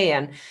way,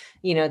 and,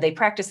 they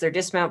practice their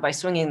dismount by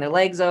swinging their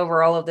legs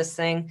over, all of these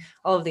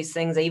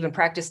things. They even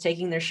practice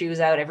taking their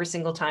shoes out every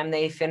single time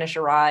they finish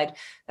a ride,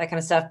 that kind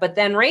of stuff. But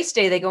then race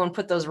day, they go and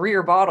put those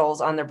rear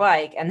bottles on their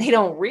bike, and they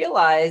don't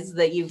realize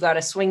that you've got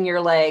to swing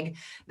your leg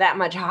that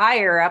much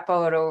higher up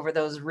out over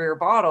those rear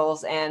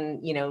bottles,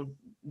 and,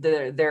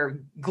 their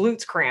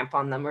glutes cramp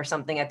on them or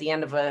something at the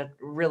end of a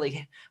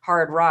really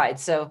hard ride.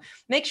 So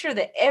make sure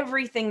that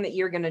everything that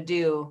you're going to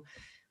do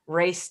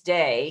race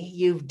day,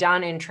 you've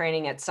done in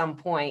training at some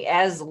point.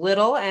 As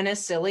little and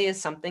as silly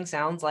as something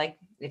sounds like,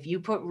 if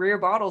you put rear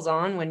bottles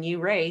on when you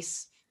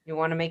race, you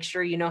want to make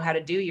sure you know how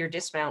to do your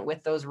dismount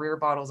with those rear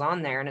bottles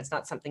on there, and it's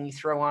not something you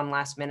throw on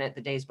last minute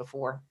the days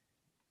before.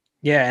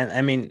 Yeah. And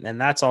I mean,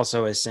 and that's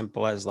also as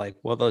simple as like,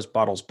 will those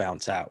bottles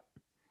bounce out?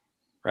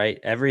 right?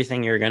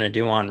 Everything you're going to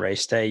do on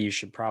race day, you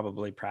should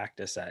probably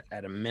practice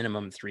at a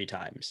minimum 3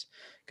 times,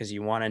 because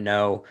you want to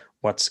know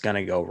what's going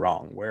to go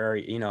wrong. Where,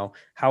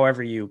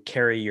 however you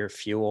carry your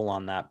fuel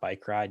on that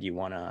bike ride, you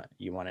want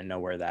to know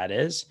where that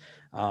is.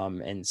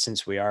 And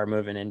since we are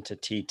moving into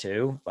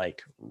T2,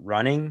 like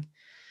running,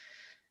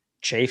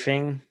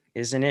 chafing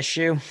is an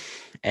issue.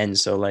 And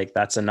so like,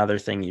 that's another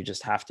thing you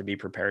just have to be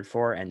prepared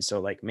for. And so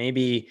like,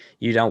 maybe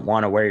you don't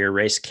want to wear your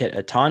race kit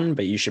a ton,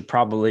 but you should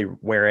probably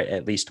wear it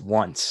at least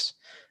once.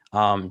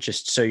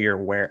 Just so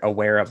you're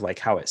aware of like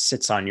how it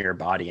sits on your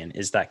body, and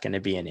is that going to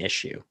be an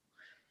issue?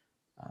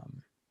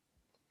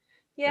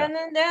 Yeah, and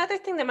then the other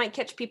thing that might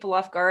catch people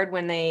off guard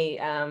when they,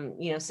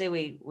 say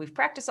we've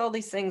practiced all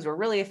these things, we're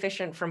really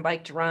efficient from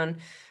bike to run.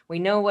 We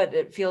know what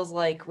it feels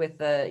like with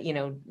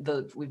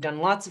we've done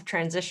lots of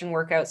transition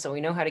workouts, so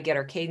we know how to get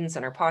our cadence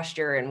and our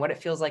posture and what it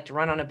feels like to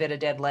run on a bit of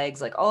dead legs.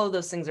 Like all of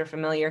those things are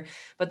familiar.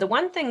 But the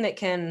one thing that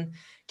can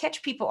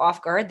catch people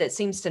off guard that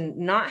seems to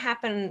not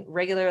happen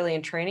regularly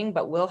in training,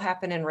 but will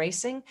happen in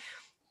racing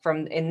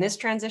in this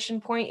transition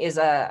point is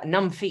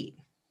numb feet.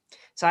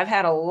 So I've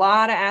had a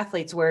lot of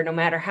athletes where no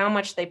matter how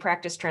much they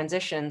practice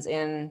transitions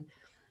in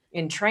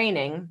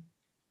training,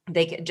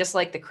 they just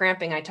like the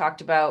cramping I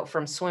talked about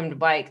from swim to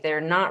bike, they're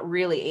not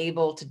really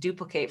able to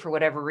duplicate for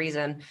whatever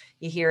reason.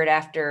 You hear it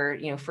after,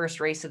 first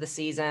race of the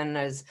season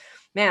as,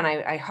 man,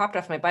 I hopped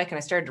off my bike and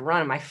I started to run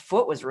and my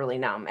foot was really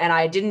numb. And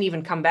I didn't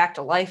even come back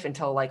to life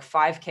until like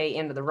 5K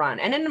into the run.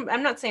 And then,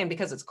 I'm not saying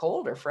because it's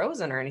cold or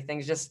frozen or anything,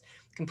 it's just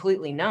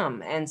completely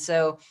numb. And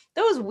so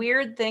those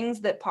weird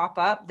things that pop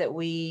up that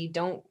we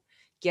don't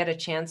get a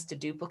chance to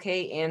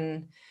duplicate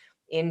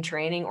in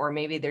training, or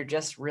maybe they're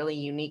just really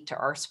unique to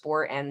our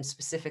sport and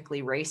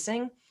specifically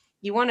racing,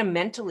 you want to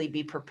mentally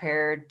be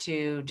prepared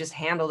to just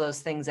handle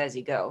those things as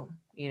you go.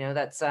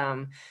 That's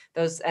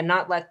those, and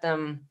not let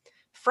them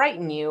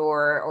frighten you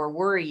or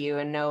worry you,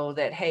 and know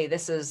that, hey,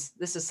 this is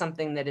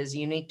something that is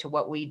unique to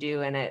what we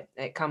do, and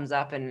it comes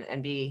up, and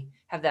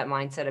have that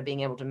mindset of being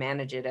able to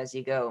manage it as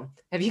you go.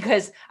 Have you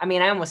guys,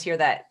 I almost hear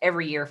that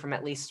every year from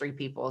at least 3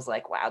 people, is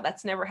like, wow,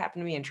 that's never happened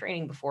to me in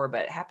training before,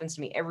 but it happens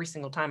to me every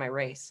single time I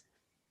race.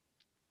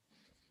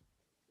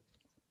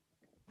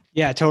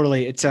 Yeah,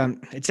 totally. It's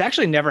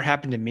actually never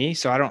happened to me,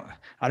 so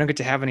I don't get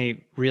to have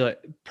any real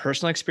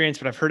personal experience,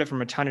 but I've heard it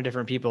from a ton of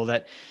different people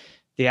that,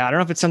 yeah, I don't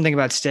know if it's something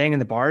about staying in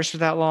the bars for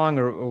that long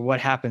or what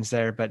happens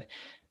there, but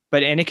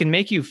and it can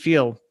make you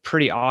feel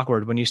pretty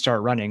awkward when you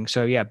start running.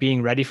 So yeah,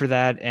 being ready for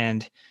that,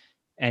 and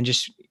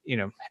just,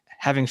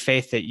 having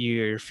faith that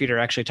your feet are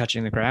actually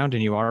touching the ground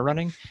and you are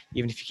running,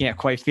 even if you can't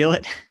quite feel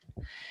it.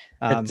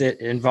 It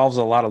involves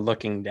a lot of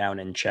looking down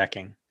and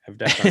checking. I've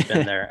definitely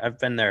been there. I've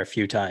been there a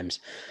few times.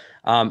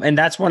 And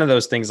that's one of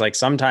those things, like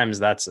sometimes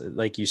that's,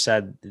 like you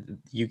said,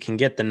 you can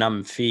get the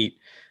numb feet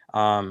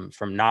from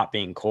not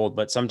being cold,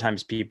 but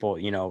sometimes people,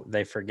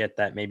 they forget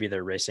that maybe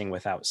they're racing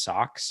without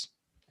socks,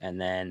 and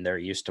then they're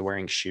used to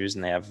wearing shoes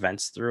and they have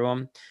vents through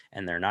them,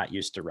 and they're not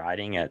used to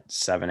riding at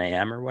 7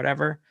 a.m. or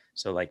whatever.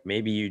 So like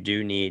maybe you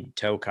do need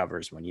toe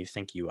covers when you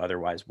think you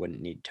otherwise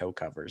wouldn't need toe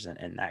covers,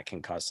 and that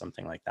can cause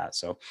something like that.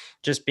 So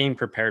just being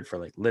prepared for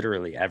like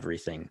literally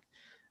everything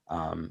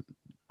on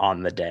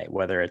the day,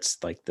 whether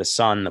it's like the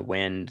sun, the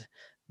wind,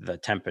 the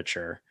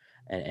temperature,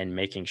 and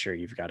making sure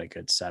you've got a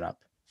good setup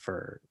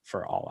for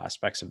all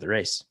aspects of the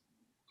race.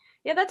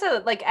 Yeah, that's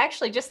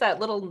actually just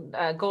that little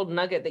gold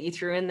nugget that you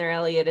threw in there,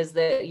 Elliot, is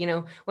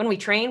that, when we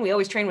train, we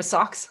always train with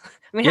socks.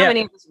 How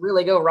many of us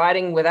really go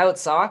riding without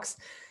socks?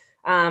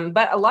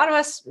 But a lot of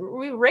us,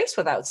 we race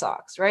without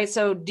socks, right?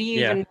 So do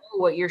you even know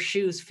what your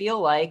shoes feel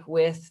like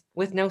with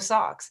no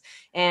socks?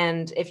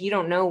 And if you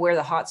don't know where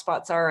the hot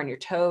spots are on your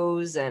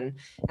toes and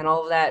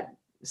all of that,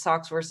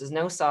 socks versus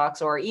no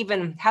socks, or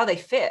even how they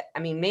fit.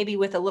 Maybe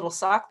with a little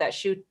sock, that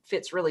shoe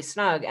fits really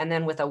snug. And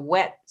then with a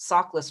wet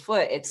sockless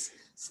foot, it's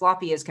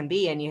sloppy as can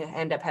be, and you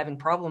end up having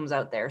problems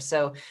out there.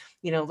 So,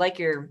 like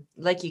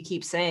you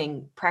keep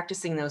saying,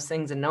 practicing those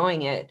things and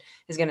knowing it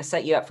is going to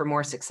set you up for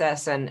more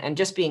success, and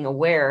just being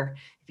aware,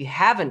 if you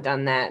haven't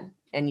done that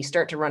and you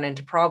start to run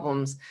into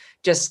problems,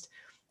 just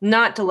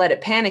not to let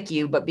it panic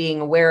you, but being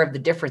aware of the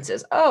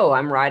differences. Oh,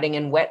 I'm riding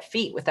in wet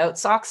feet without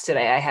socks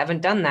today. I haven't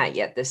done that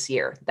yet this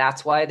year.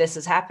 That's why this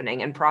is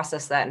happening, and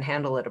process that and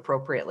handle it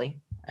appropriately.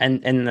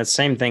 And the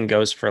same thing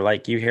goes for,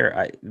 like, you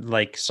hear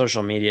like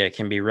social media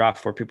can be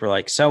rough, where people are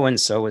like,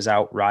 so-and-so is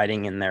out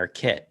riding in their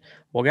kit.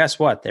 Well, guess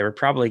what? They were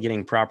probably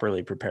getting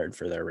properly prepared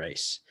for their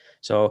race.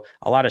 So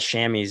a lot of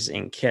chamois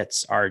in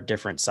kits are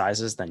different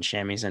sizes than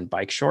chamois in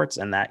bike shorts,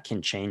 and that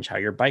can change how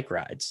your bike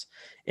rides.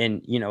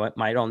 And, it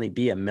might only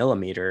be a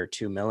millimeter or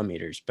 2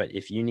 millimeters, but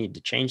if you need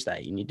to change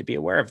that, you need to be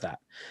aware of that.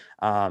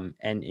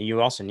 And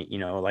you also need,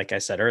 like I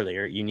said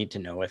earlier, you need to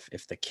know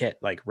if the kit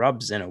like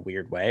rubs in a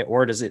weird way,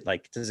 or does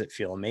it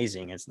feel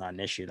amazing? It's not an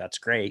issue. That's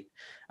great.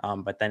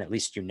 But then at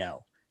least,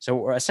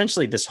 so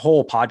essentially this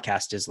whole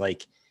podcast is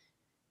like,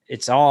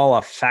 it's all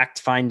a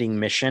fact-finding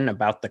mission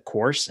about the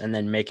course, and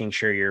then making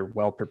sure you're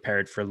well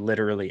prepared for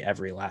literally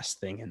every last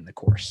thing in the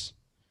course.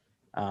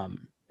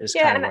 is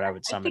Yeah, kind of and what I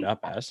would sum it up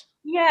as.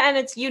 Yeah, and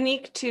it's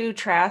unique to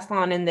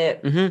triathlon in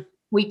that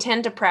we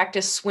tend to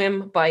practice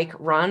swim, bike,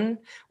 run.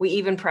 We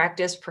even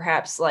practice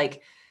perhaps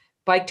like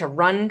bike to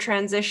run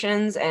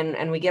transitions,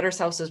 and we get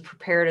ourselves as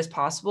prepared as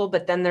possible.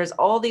 But then there's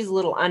all these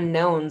little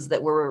unknowns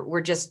that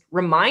we're just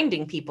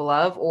reminding people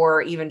of,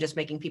 or even just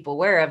making people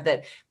aware of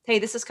that, hey,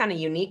 this is kind of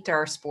unique to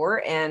our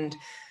sport. And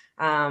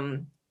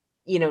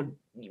you know,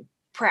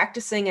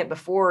 practicing it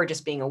before,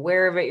 just being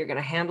aware of it, you're going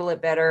to handle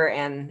it better.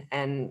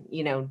 And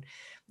you know,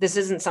 this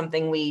isn't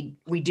something we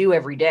do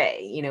every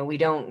day. You know,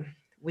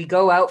 we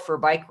go out for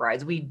bike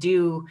rides, we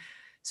do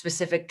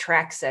specific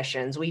track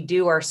sessions, we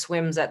do our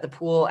swims at the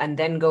pool and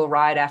then go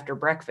ride after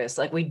breakfast.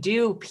 Like, we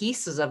do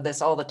pieces of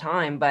this all the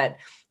time, but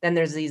then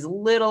there's these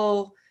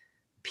little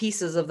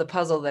pieces of the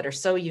puzzle that are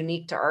so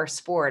unique to our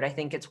sport. I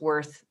think it's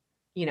worth,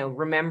 you know,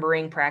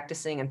 remembering,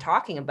 practicing, and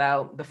talking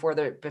about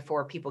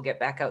before people get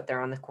back out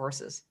there on the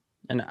courses.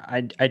 And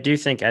I do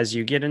think as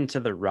you get into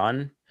the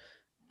run,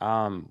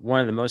 one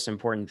of the most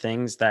important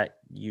things that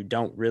you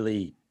don't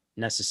really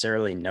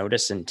necessarily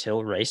notice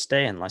until race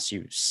day, unless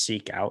you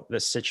seek out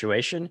this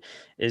situation,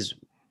 is,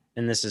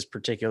 and this is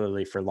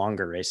particularly for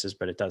longer races,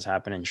 but it does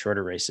happen in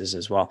shorter races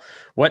as well.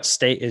 What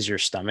state is your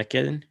stomach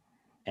in?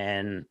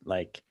 And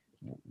like,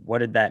 what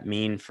did that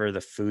mean for the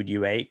food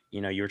you ate?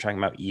 You know, you were talking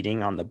about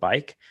eating on the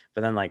bike,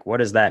 but then like, what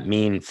does that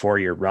mean for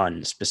your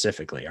run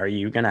specifically? Are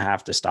you going to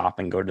have to stop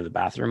and go to the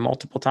bathroom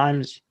multiple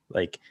times?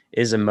 Like,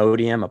 is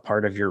Imodium a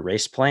part of your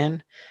race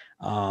plan?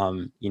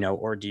 You know,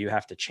 or do you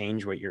have to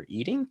change what you're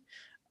eating?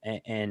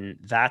 And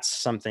that's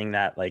something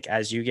that, like,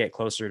 as you get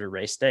closer to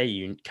race day,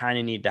 you kind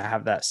of need to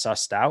have that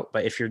sussed out.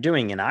 But if you're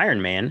doing an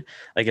Ironman,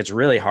 like, it's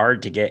really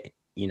hard to get,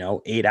 you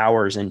know, 8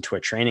 hours into a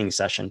training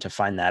session to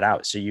find that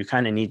out. So you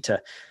kind of need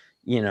to,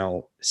 you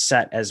know,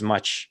 set as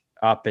much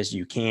up as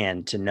you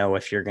can to know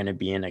if you're going to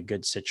be in a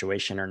good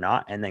situation or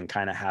not, and then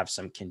kind of have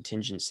some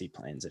contingency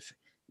plans. If,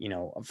 you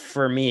know,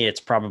 for me, it's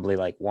probably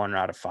like 1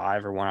 out of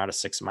 5 or 1 out of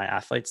 6 of my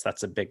athletes.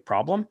 That's a big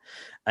problem.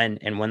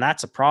 And when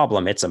that's a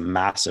problem, it's a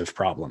massive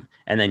problem.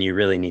 And then you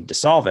really need to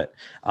solve it.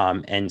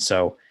 And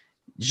so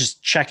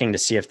just checking to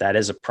see if that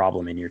is a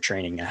problem in your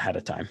training ahead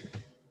of time.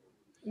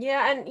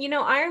 Yeah. And, you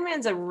know,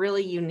 Ironman's a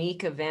really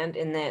unique event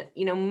in that,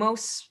 you know,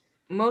 most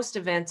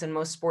events and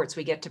most sports,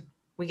 we get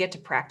to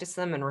practice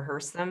them and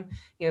rehearse them.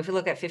 You know, if you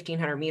look at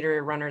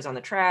 1500-meter runners on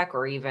the track,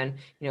 or even,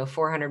 you know,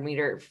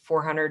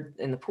 400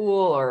 in the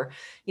pool, or,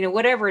 you know,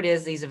 whatever it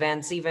is, these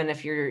events, even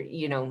if you're,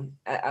 you know,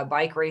 a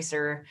bike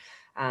racer,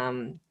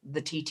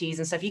 the TTs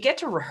and stuff, you get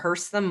to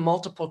rehearse them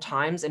multiple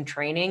times in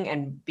training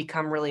and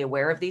become really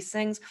aware of these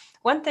things.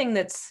 One thing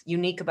that's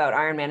unique about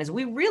Ironman is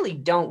we really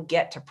don't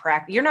get to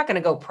practice. You're not going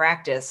to go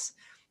practice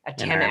a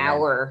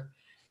 10-hour.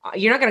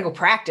 You're not going to go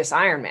practice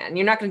Ironman.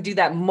 You're not going to do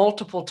that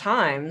multiple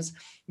times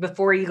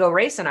before you go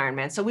race an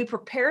Ironman. So we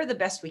prepare the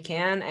best we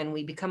can, and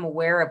we become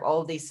aware of all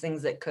of these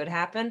things that could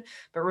happen.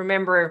 But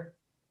remember,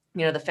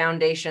 you know, the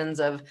foundations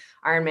of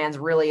Ironman's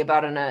really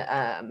about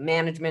a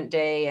management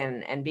day,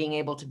 and being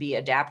able to be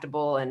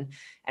adaptable, and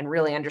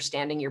really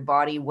understanding your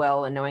body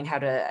well, and knowing how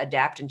to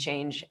adapt and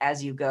change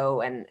as you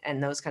go,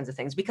 and those kinds of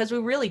things, because we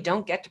really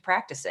don't get to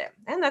practice it.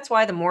 And that's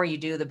why the more you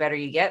do, the better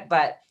you get.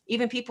 But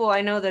even people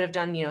I know that have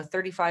done, you know,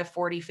 35,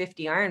 40,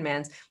 50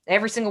 Ironmans,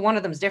 every single one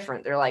of them is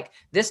different. They're like,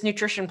 this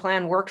nutrition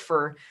plan worked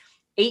for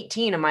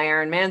 18 of my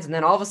Ironmans, and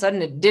then all of a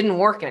sudden it didn't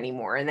work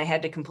anymore, and they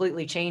had to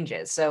completely change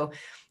it. So,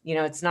 you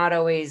know, it's not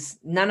always,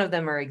 none of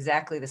them are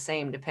exactly the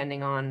same,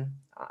 depending on,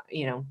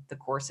 you know, the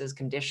course's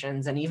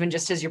conditions, and even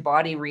just as your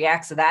body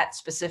reacts to that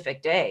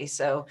specific day.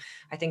 So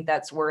I think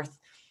that's worth,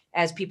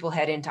 as people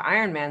head into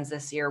Ironmans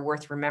this year,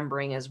 worth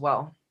remembering as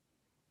well.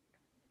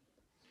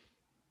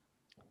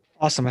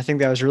 Awesome. I think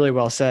that was really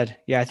well said.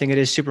 Yeah, I think it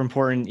is super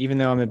important, even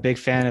though I'm a big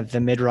fan of the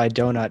mid-ride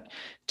donut,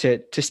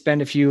 to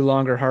spend a few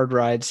longer hard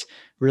rides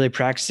really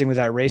practicing with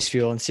that race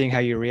fuel and seeing how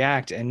you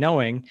react, and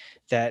knowing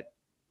that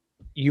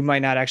you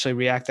might not actually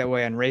react that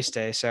way on race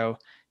day. So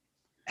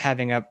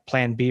having a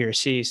plan B or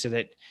C, so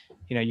that,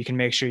 you know, you can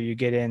make sure you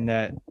get in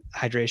the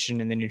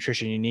hydration and the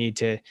nutrition you need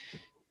to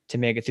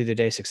make it through the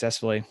day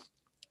successfully.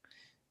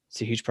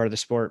 It's a huge part of the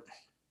sport.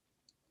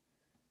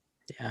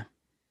 Yeah.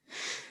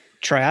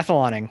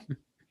 Triathloning.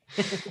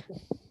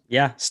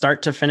 Yeah.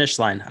 Start to finish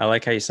line. I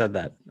like how you said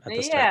that at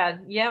the start.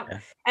 Yeah.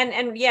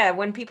 And yeah,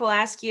 when people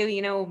ask you,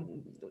 you know,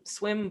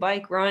 swim,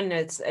 bike, run,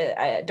 it's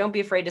don't be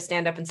afraid to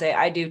stand up and say,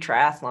 I do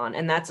triathlon,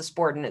 and that's a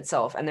sport in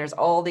itself. And there's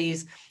all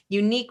these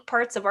unique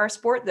parts of our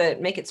sport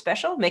that make it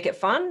special, make it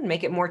fun,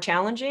 make it more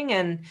challenging.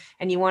 And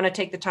you want to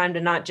take the time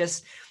to not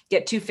just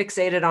get too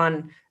fixated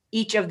on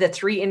each of the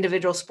 3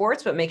 individual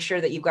sports, but make sure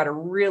that you've got a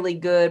really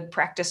good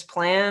practice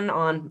plan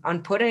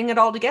on putting it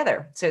all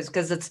together. So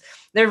because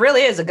there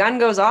really is, a gun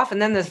goes off and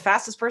then the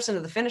fastest person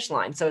to the finish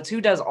line. So it's who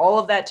does all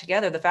of that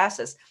together the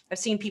fastest. I've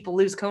seen people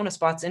lose Kona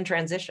spots in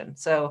transition.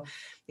 So,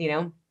 you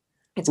know,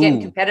 it's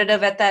getting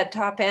competitive at that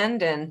top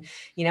end. And,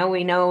 you know,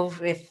 we know,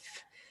 if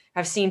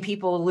I've seen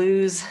people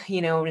lose,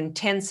 you know, in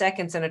 10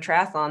 seconds in a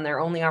triathlon, their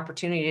only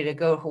opportunity to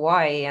go to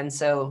Hawaii. And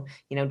so,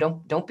 you know,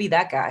 don't be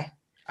that guy.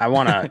 I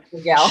want to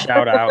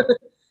shout out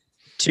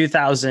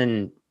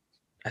 2000.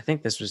 I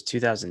think this was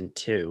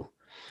 2002.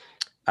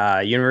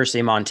 University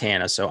of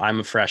Montana. So I'm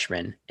a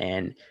freshman,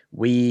 and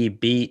we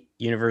beat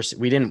University.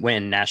 We didn't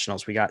win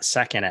nationals. We got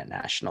second at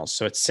nationals.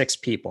 So it's 6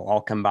 people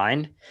all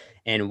combined,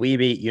 and we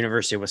beat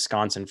University of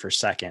Wisconsin for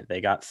second. They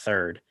got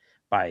third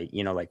by,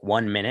 like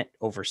 1 minute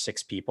over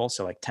 6 people.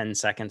 So like 10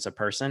 seconds a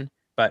person,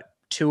 but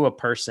to a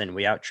person,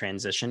 we out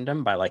transitioned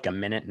them by like a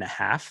minute and a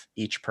half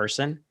each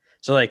person.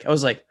 So like, I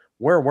was like,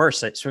 we're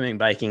worse at swimming,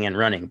 biking, and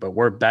running, but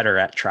we're better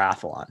at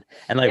triathlon.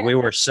 And like, we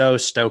were so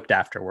stoked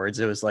afterwards.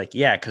 It was like,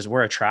 yeah, because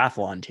we're a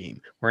triathlon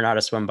team. We're not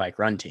a swim, bike,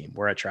 run team.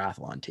 We're a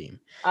triathlon team.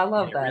 I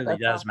love that. It really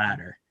does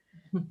matter,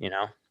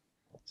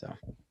 So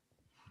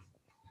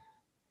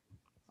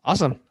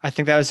Awesome. I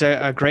think that was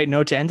a great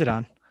note to end it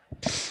on.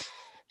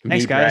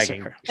 Thanks, guys.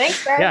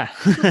 Thanks, guys. Yeah.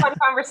 Fun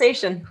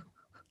conversation.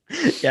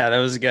 Yeah, that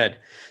was good.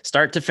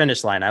 Start to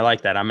finish line. I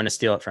like that. I'm going to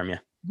steal it from you.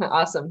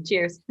 Awesome.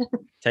 Cheers.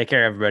 Take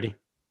care, everybody.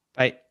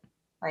 Bye.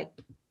 Bye.